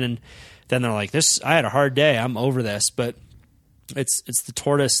 in, and then they're like, I had a hard day, I'm over this. But it's the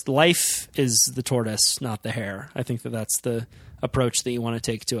tortoise. Life is the tortoise, not the hare. I think that's the approach that you want to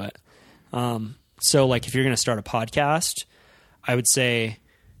take to it. So like if you're going to start a podcast, I would say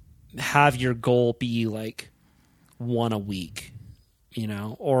have your goal be like one a week,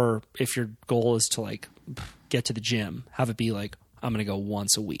 or if your goal is to like get to the gym, have it be like, I'm going to go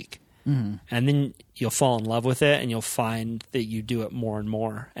once a week. And then you'll fall in love with it, and you'll find that you do it more and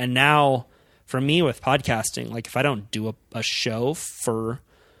more. And now for me with podcasting, like if I don't do a show for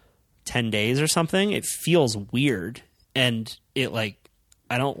 10 days or something, it feels weird, and it like,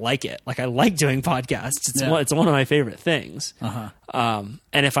 I don't like it. Like I like doing podcasts. It's one of my favorite things. And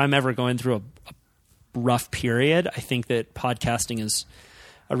if I'm ever going through a rough period, I think that podcasting is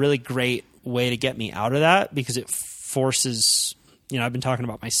a really great way to get me out of that, because it forces, I've been talking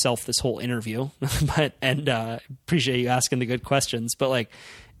about myself this whole interview, and appreciate you asking the good questions. But like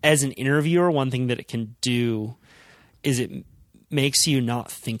as an interviewer, one thing that it can do is it makes you not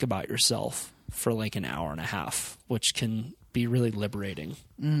think about yourself for like an hour and a half, which can be really liberating.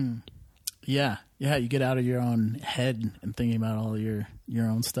 Yeah. You get out of your own head and thinking about all your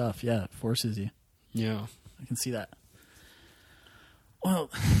own stuff. Yeah, it forces you. Yeah, I can see that. Well,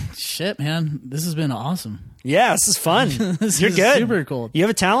 shit, man, this has been awesome. Yeah, this is fun. This You're is good. Super cool, You have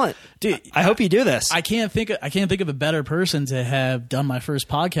a talent, dude. I hope you do this. I can't think of a better person to have done my first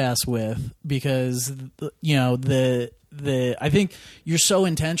podcast with, because I think you're so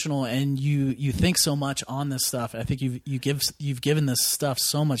intentional, and you think so much on this stuff. I think you've given this stuff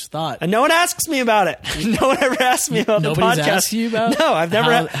so much thought. And no one asks me about it. No one ever asks me about the podcast. Nobody's asked you about? No, I've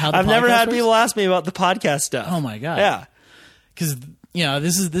never had works? people ask me about the podcast stuff. Oh my god. Yeah. Because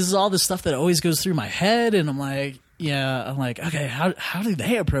this is all the stuff that always goes through my head, and I'm like, okay, how do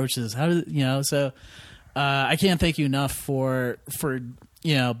they approach this? How do so I can't thank you enough for kind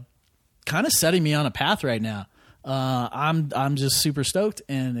of setting me on a path right now. I'm just super stoked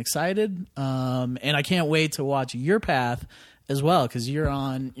and excited, and I can't wait to watch your path as well, because you're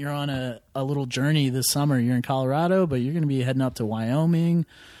on a little journey this summer. You're in Colorado, but you're going to be heading up to Wyoming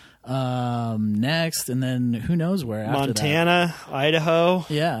next, and then who knows where after Montana, that. Idaho.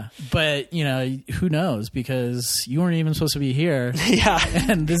 Yeah, but who knows, because you weren't even supposed to be here. Yeah,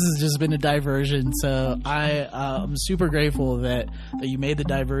 and this has just been a diversion. So I'm super grateful that you made the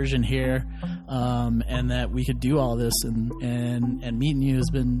diversion here, and that we could do all this, and meeting you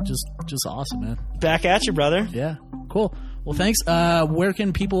has been just awesome, man. Back at you, brother. Yeah, cool. Well, thanks. Where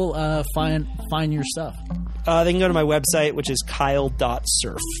can people find your stuff? They can go to my website, which is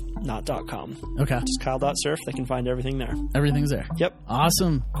kyle.surf, not .com. Okay. Just kyle.surf. They can find everything there. Everything's there. Yep.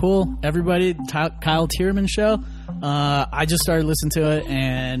 Awesome. Cool. Everybody, Kyle Tierman Show. I just started listening to it,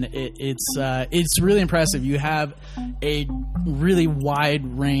 and it's really impressive. You have a really wide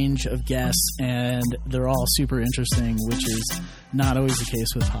range of guests, and they're all super interesting, which is not always the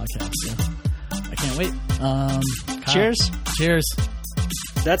case with podcasts. So I can't wait. Kyle, Cheers.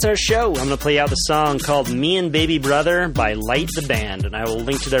 That's our show. I'm going to play out the song called Me and Baby Brother by Light the Band, and I will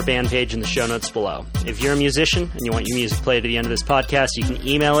link to their band page in the show notes below. If you're a musician and you want your music played at the end of this podcast, you can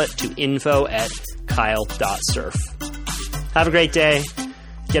email it to info@kyle.surf. Have a great day.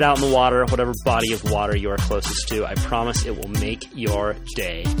 Get out in the water, whatever body of water you are closest to. I promise it will make your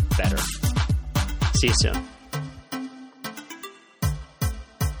day better. See you soon.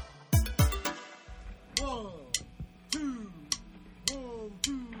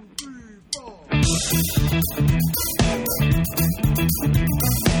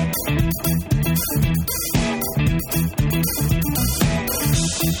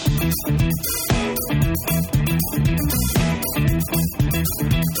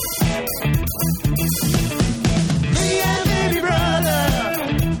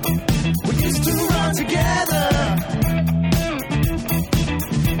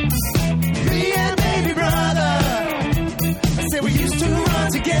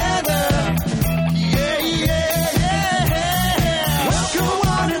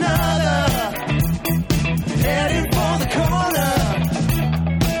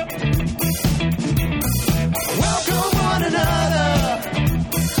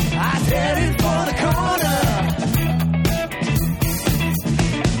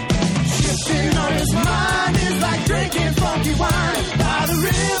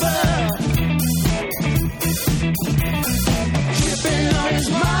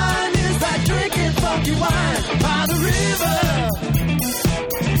 funky wine by the river.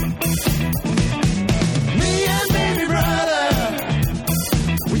 Me and baby brother,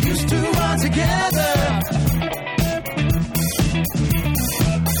 we used to run together.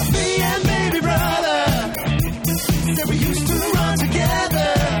 Me and baby brother, said we used to run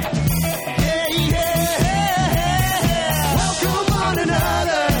together. Yeah, yeah. Welcome one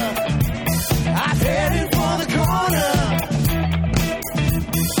another. I'm heading for the corner.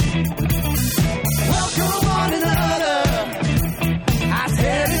 Welcome one another. I'm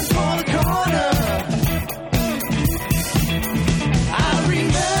heading for the corner. I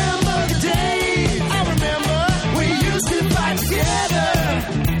remember the days. I remember we used to fight together.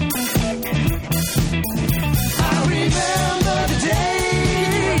 I remember the days.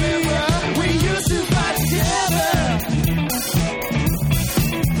 We used to fight together.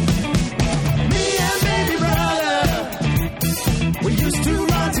 Me and baby brother, we used to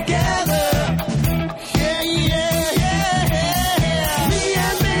run together.